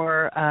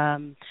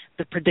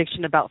the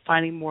prediction about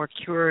finding more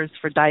cures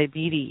for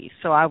diabetes.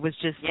 So I was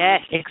just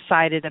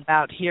excited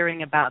about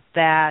hearing about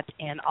that,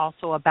 and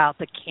also about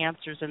the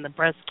cancers and the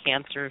breast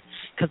cancer,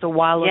 because a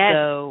while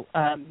ago,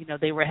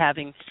 they were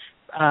having,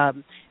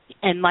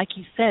 and like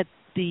you said,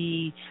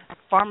 the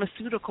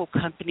pharmaceutical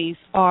companies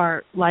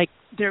are like,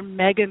 they're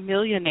mega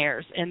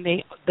millionaires, and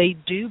they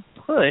do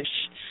push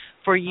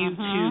for you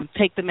to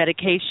take the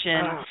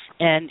medication,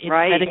 and it's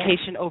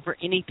medication over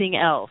anything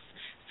else.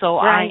 So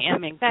I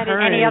am encouraged.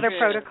 Any other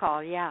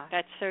protocol,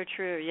 That's so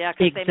true,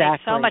 because they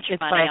make so much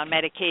money on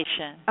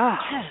medication. Oh,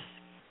 yes.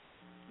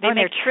 They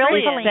make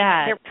trillions.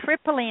 They're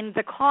tripling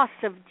the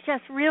cost of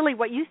just really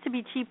what used to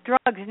be cheap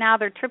drugs. Now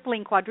they're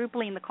tripling,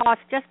 quadrupling the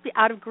cost just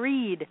out of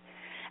greed.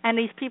 And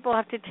these people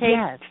have to take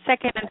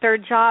second and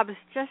third jobs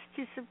just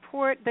to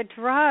support the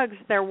drugs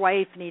their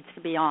wife needs to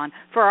be on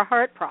for a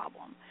heart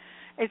problem.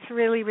 It's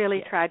really,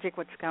 really tragic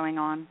what's going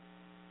on.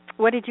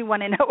 What did you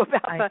want to know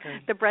about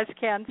the breast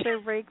cancer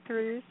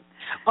breakthroughs?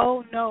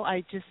 Oh no,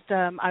 I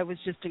was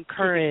just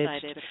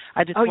encouraged.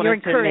 I just you're wanted to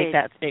make encouraged.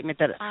 that statement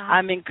that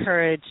I'm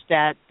encouraged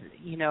that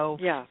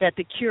that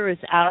the cure is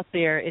out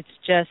there. It's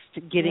just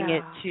getting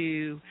it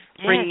to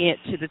bringing it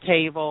to the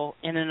table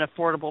in an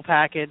affordable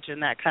package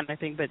and that kind of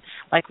thing. But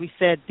like we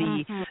said,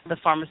 the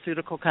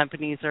pharmaceutical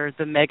companies are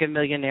the mega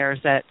millionaires.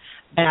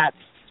 That's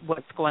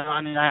what's going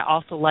on. And I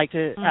also like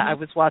to. I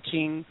was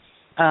watching.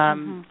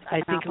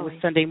 I think it was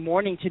Sunday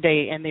morning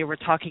today, and they were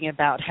talking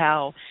about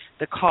how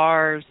the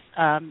cars,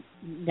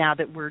 now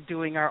that we're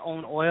doing our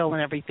own oil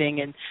and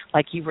everything, and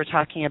like you were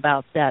talking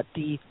about that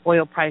the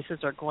oil prices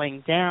are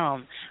going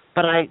down,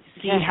 but I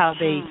see how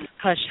they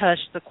hush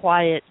the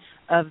quiet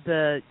of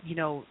the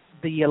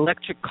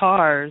electric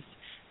cars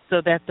so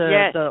that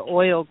the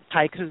oil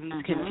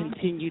tycoons can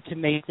continue to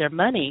make their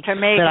money.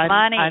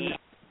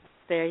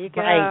 There you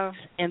go. Right.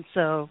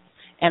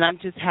 And I'm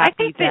just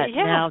happy that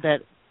now that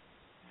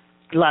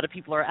a lot of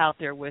people are out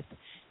there with,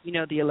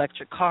 the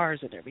electric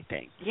cars and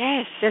everything.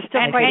 Yes.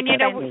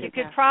 And you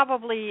could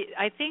probably,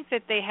 I think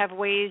that they have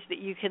ways that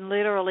you can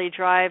literally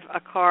drive a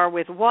car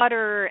with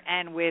water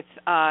and with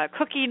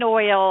cooking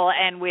oil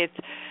and with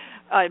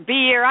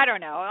beer, I don't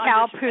know.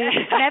 Cow poop,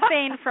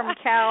 methane from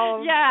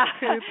cow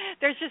poop.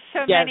 There's just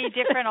so many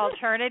different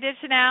alternatives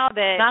now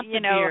that, Not the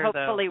beer,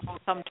 hopefully will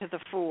come to the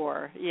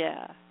fore.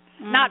 Yeah.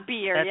 Not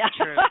beer, That's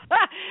true.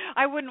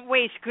 I wouldn't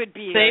waste good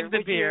beer. Save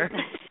the beer.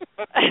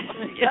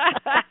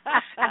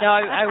 No,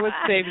 I would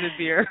save the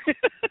beer.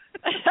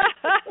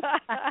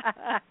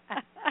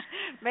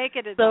 Make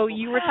it a So double.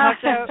 you were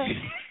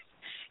talking.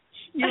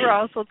 You were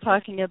also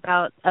talking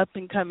about up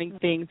and coming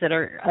things that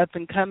are up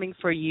and coming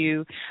for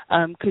you.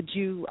 Could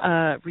you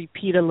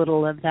repeat a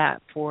little of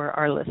that for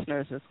our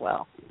listeners as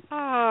well?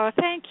 Oh,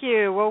 thank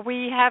you. Well,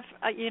 we have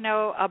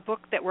a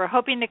book that we're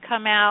hoping to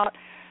come out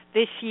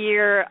this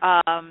year.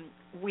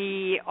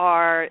 We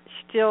are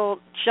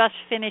still just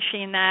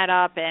finishing that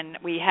up, and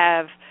we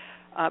have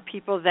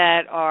people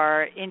that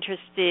are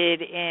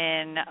interested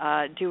in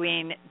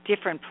doing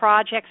different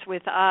projects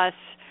with us,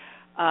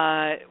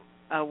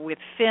 with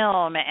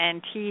film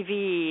and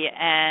TV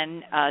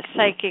and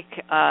psychic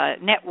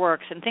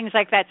networks and things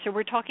like that. So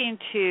we're talking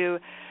to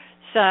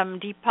some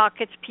Deep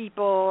Pockets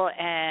people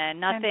and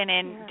nothing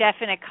in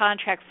definite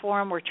contract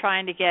form. We're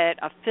trying to get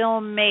a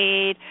film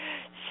made.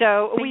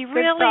 So we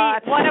really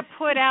want to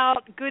put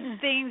out good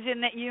things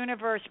in the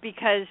universe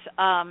because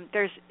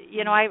there's,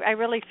 I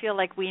really feel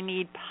like we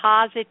need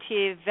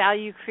positive,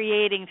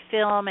 value-creating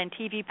film and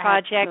TV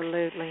projects.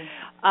 Absolutely.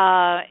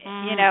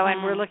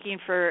 And we're looking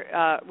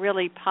for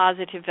really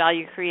positive,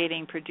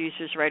 value-creating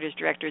producers, writers,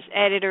 directors,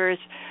 editors.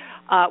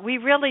 We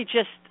really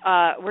just,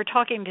 we're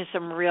talking to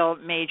some real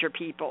major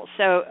people.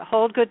 So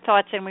hold good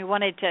thoughts, and we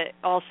wanted to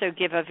also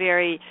give a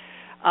very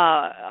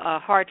a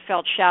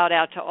heartfelt shout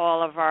out to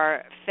all of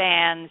our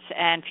fans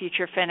and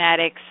future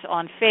fanatics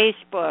on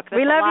Facebook.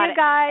 We love you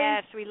guys.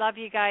 Yes, we love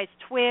you guys.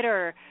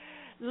 Twitter,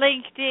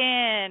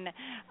 LinkedIn,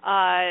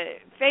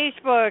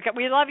 Facebook.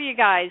 We love you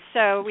guys.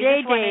 So we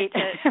just wanted to.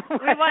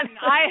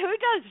 Who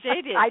does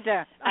JDate? I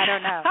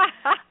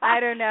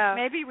don't know.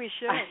 Maybe we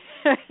should.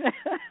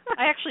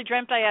 I actually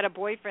dreamt I had a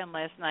boyfriend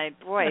last night.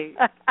 Boy,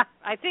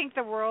 I think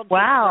the world just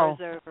froze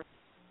over.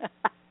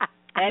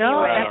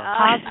 Anyway,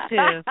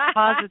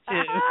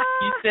 positive.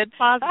 You said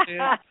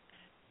positive.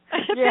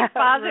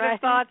 Positive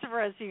thoughts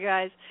for us, you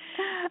guys.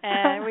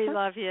 And we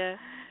love you.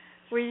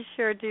 We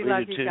sure do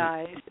love you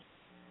guys.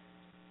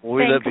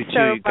 We love you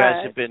too. You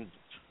guys have been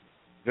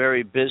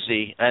very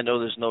busy. I know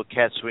there's no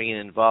cat swinging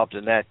involved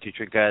in that because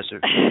you guys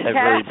have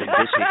really been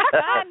busy.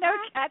 No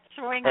cat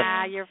swinging.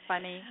 You're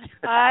funny.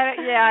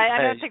 I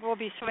don't think we'll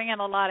be swinging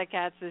a lot of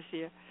cats this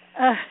year.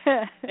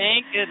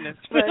 Thank goodness.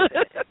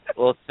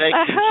 Well, thank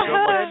you so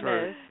much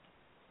for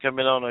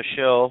coming on our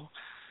show,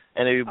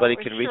 and everybody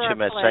can reach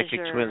him at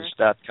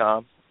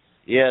psychictwins.com.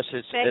 Yes,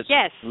 it's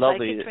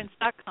lovely.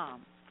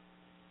 Psychictwins.com.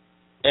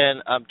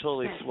 And I'm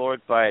totally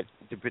floored by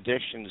the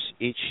predictions.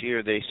 Each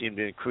year they seem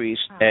to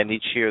increase, and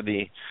each year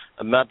the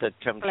amount that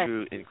comes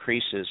through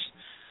increases.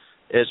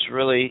 It's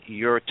really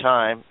your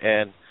time,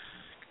 and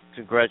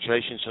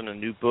congratulations on a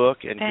new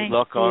book, and good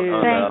luck on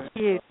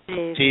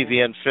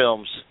TV and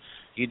films.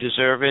 You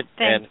deserve it,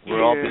 and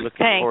we'll all be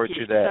looking forward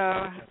to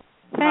that.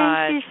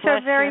 Thank you so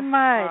very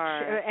much.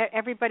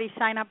 Everybody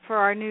sign up for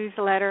our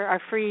newsletter,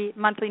 our free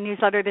monthly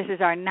newsletter. This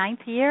is our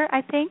 9th year,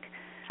 I think,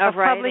 of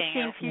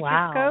publishing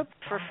Futurescope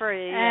for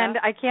free. And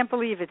I can't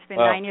believe it's been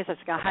 9 years. It's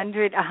like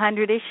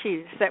 100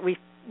 issues that we've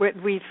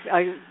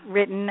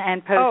written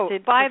and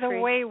posted. Oh, by the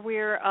way,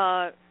 we're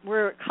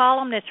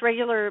columnists,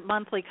 regular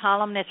monthly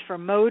columnists for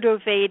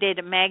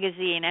Motivated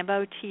Magazine,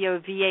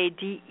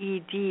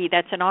 MOTOVADED.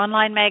 That's an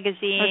online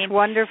magazine. That's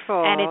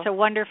wonderful. And it's a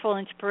wonderful,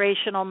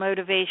 inspirational,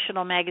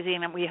 motivational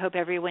magazine, and we hope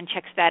everyone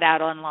checks that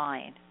out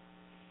online.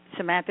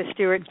 Samantha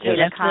Stewart,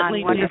 Gina Khan,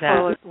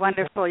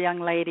 wonderful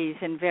young ladies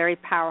and very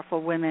powerful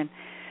women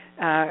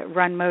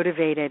run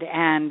Motivated.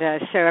 And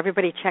so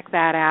everybody check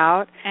that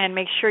out. And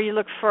make sure you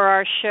look for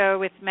our show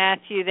with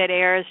Matthew that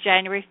airs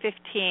January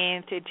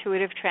 15th,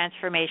 Intuitive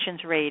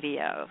Transformations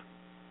Radio.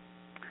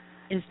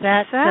 Is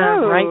that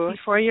right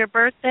before your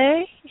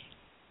birthday?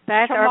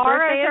 That's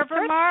Tomorrow's our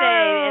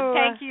birthday. And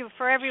thank you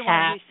for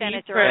everyone who sent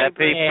us their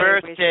Happy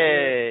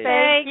birthday.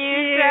 Thank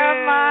you so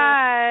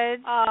much.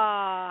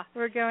 Aw.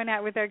 We're going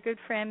out with our good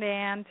friend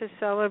Anne to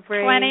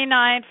celebrate.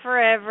 29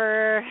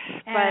 forever.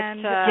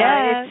 And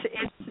but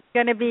it's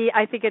going to be,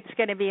 I think it's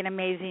going to be an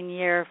amazing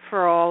year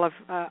for all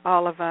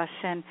of us.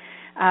 And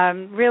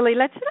really,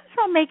 let's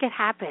all make it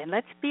happen.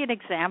 Let's be an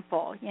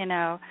example,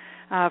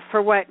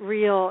 for what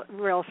real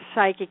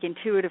psychic,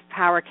 intuitive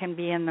power can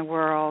be in the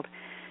world.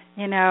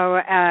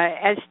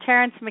 As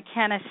Terence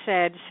McKenna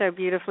said so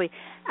beautifully,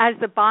 as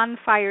the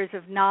bonfires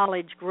of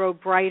knowledge grow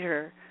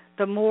brighter,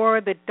 the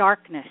more the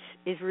darkness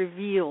is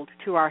revealed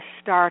to our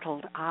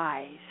startled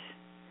eyes.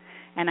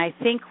 And I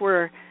think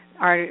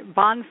our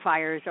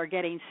bonfires are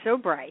getting so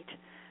bright,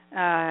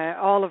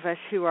 all of us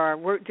who are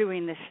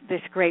doing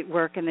this great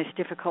work and this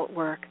difficult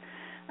work.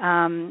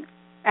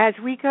 As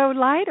we go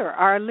lighter,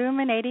 our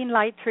illuminating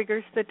light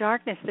triggers the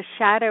darkness, the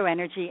shadow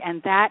energy,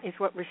 and that is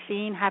what we're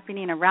seeing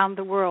happening around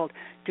the world.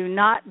 Do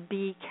not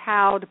be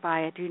cowed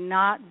by it. Do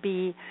not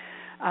be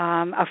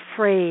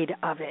afraid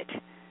of it.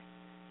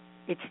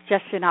 It's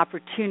just an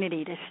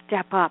opportunity to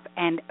step up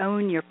and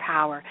own your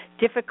power.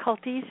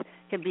 Difficulties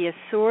can be a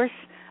source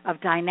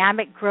of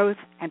dynamic growth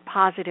and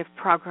positive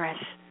progress.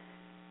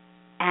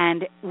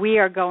 And we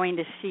are going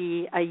to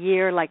see a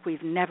year like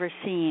we've never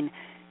seen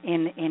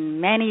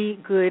in many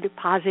good,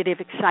 positive,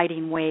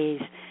 exciting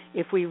ways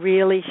if we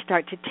really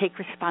start to take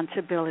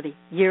responsibility.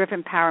 Year of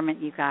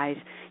empowerment, you guys.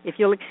 If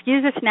you'll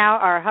excuse us now,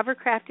 our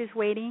hovercraft is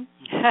waiting.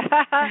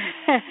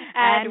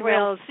 And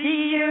we'll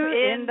see you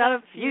in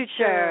the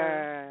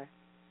future.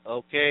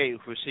 Okay,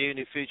 we'll see you in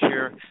the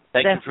future.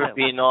 Thank you for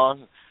being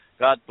on.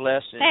 God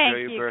bless and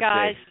enjoy your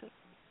birthday.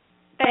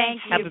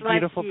 Thank you. Have a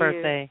beautiful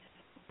birthday.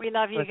 We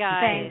love you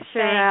guys. Thanks,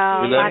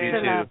 Cheryl. We love you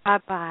too.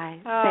 Bye-bye.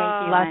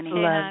 Oh, thank you,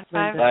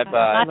 honey.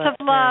 Bye-bye. Lots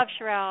of love,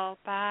 Cheryl.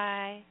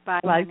 Bye. Bye,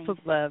 Lots honey. of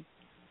love.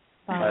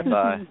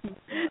 Bye-bye.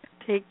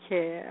 Take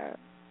care.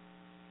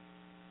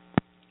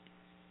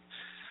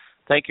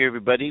 Thank you,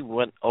 everybody. We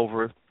went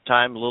over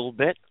time a little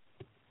bit,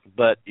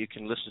 but you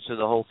can listen to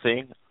the whole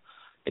thing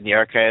in the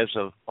archives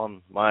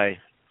on my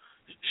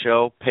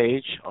show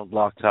page on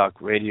Blog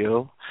Talk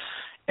Radio.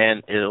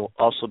 And it'll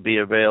also be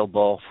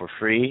available for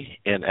free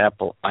in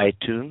Apple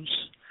iTunes.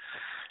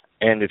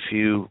 And if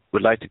you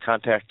would like to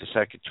contact the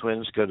Psychic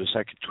Twins, go to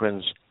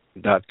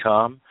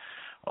psychictwins.com.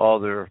 All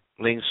their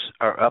links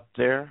are up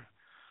there,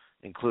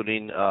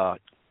 including a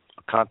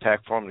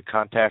contact form to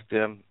contact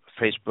them,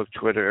 Facebook,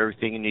 Twitter,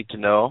 everything you need to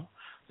know.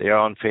 They are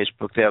on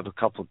Facebook. They have a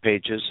couple of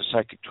pages, the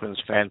Psychic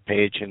Twins fan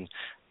page, and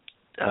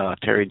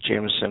Terry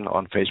Jameson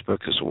on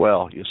Facebook as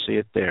well. You'll see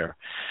it there.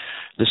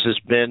 This has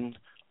been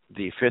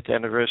the 5th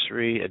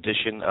anniversary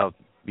edition of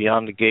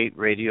Beyond the Gate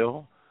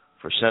Radio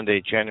for Sunday,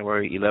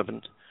 January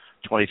 11th,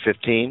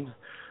 2015.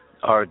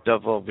 Our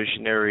double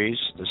visionaries,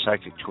 the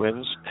Psychic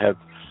Twins, have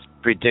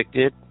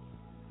predicted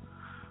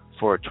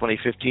for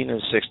 2015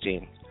 and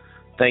 16.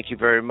 Thank you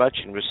very much,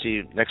 and we'll see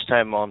you next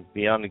time on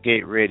Beyond the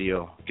Gate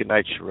Radio. Good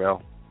night,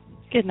 Sherelle.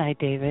 Good night,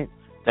 David.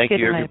 Thank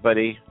you,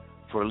 everybody,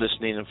 for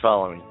listening and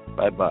following.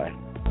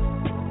 Bye-bye.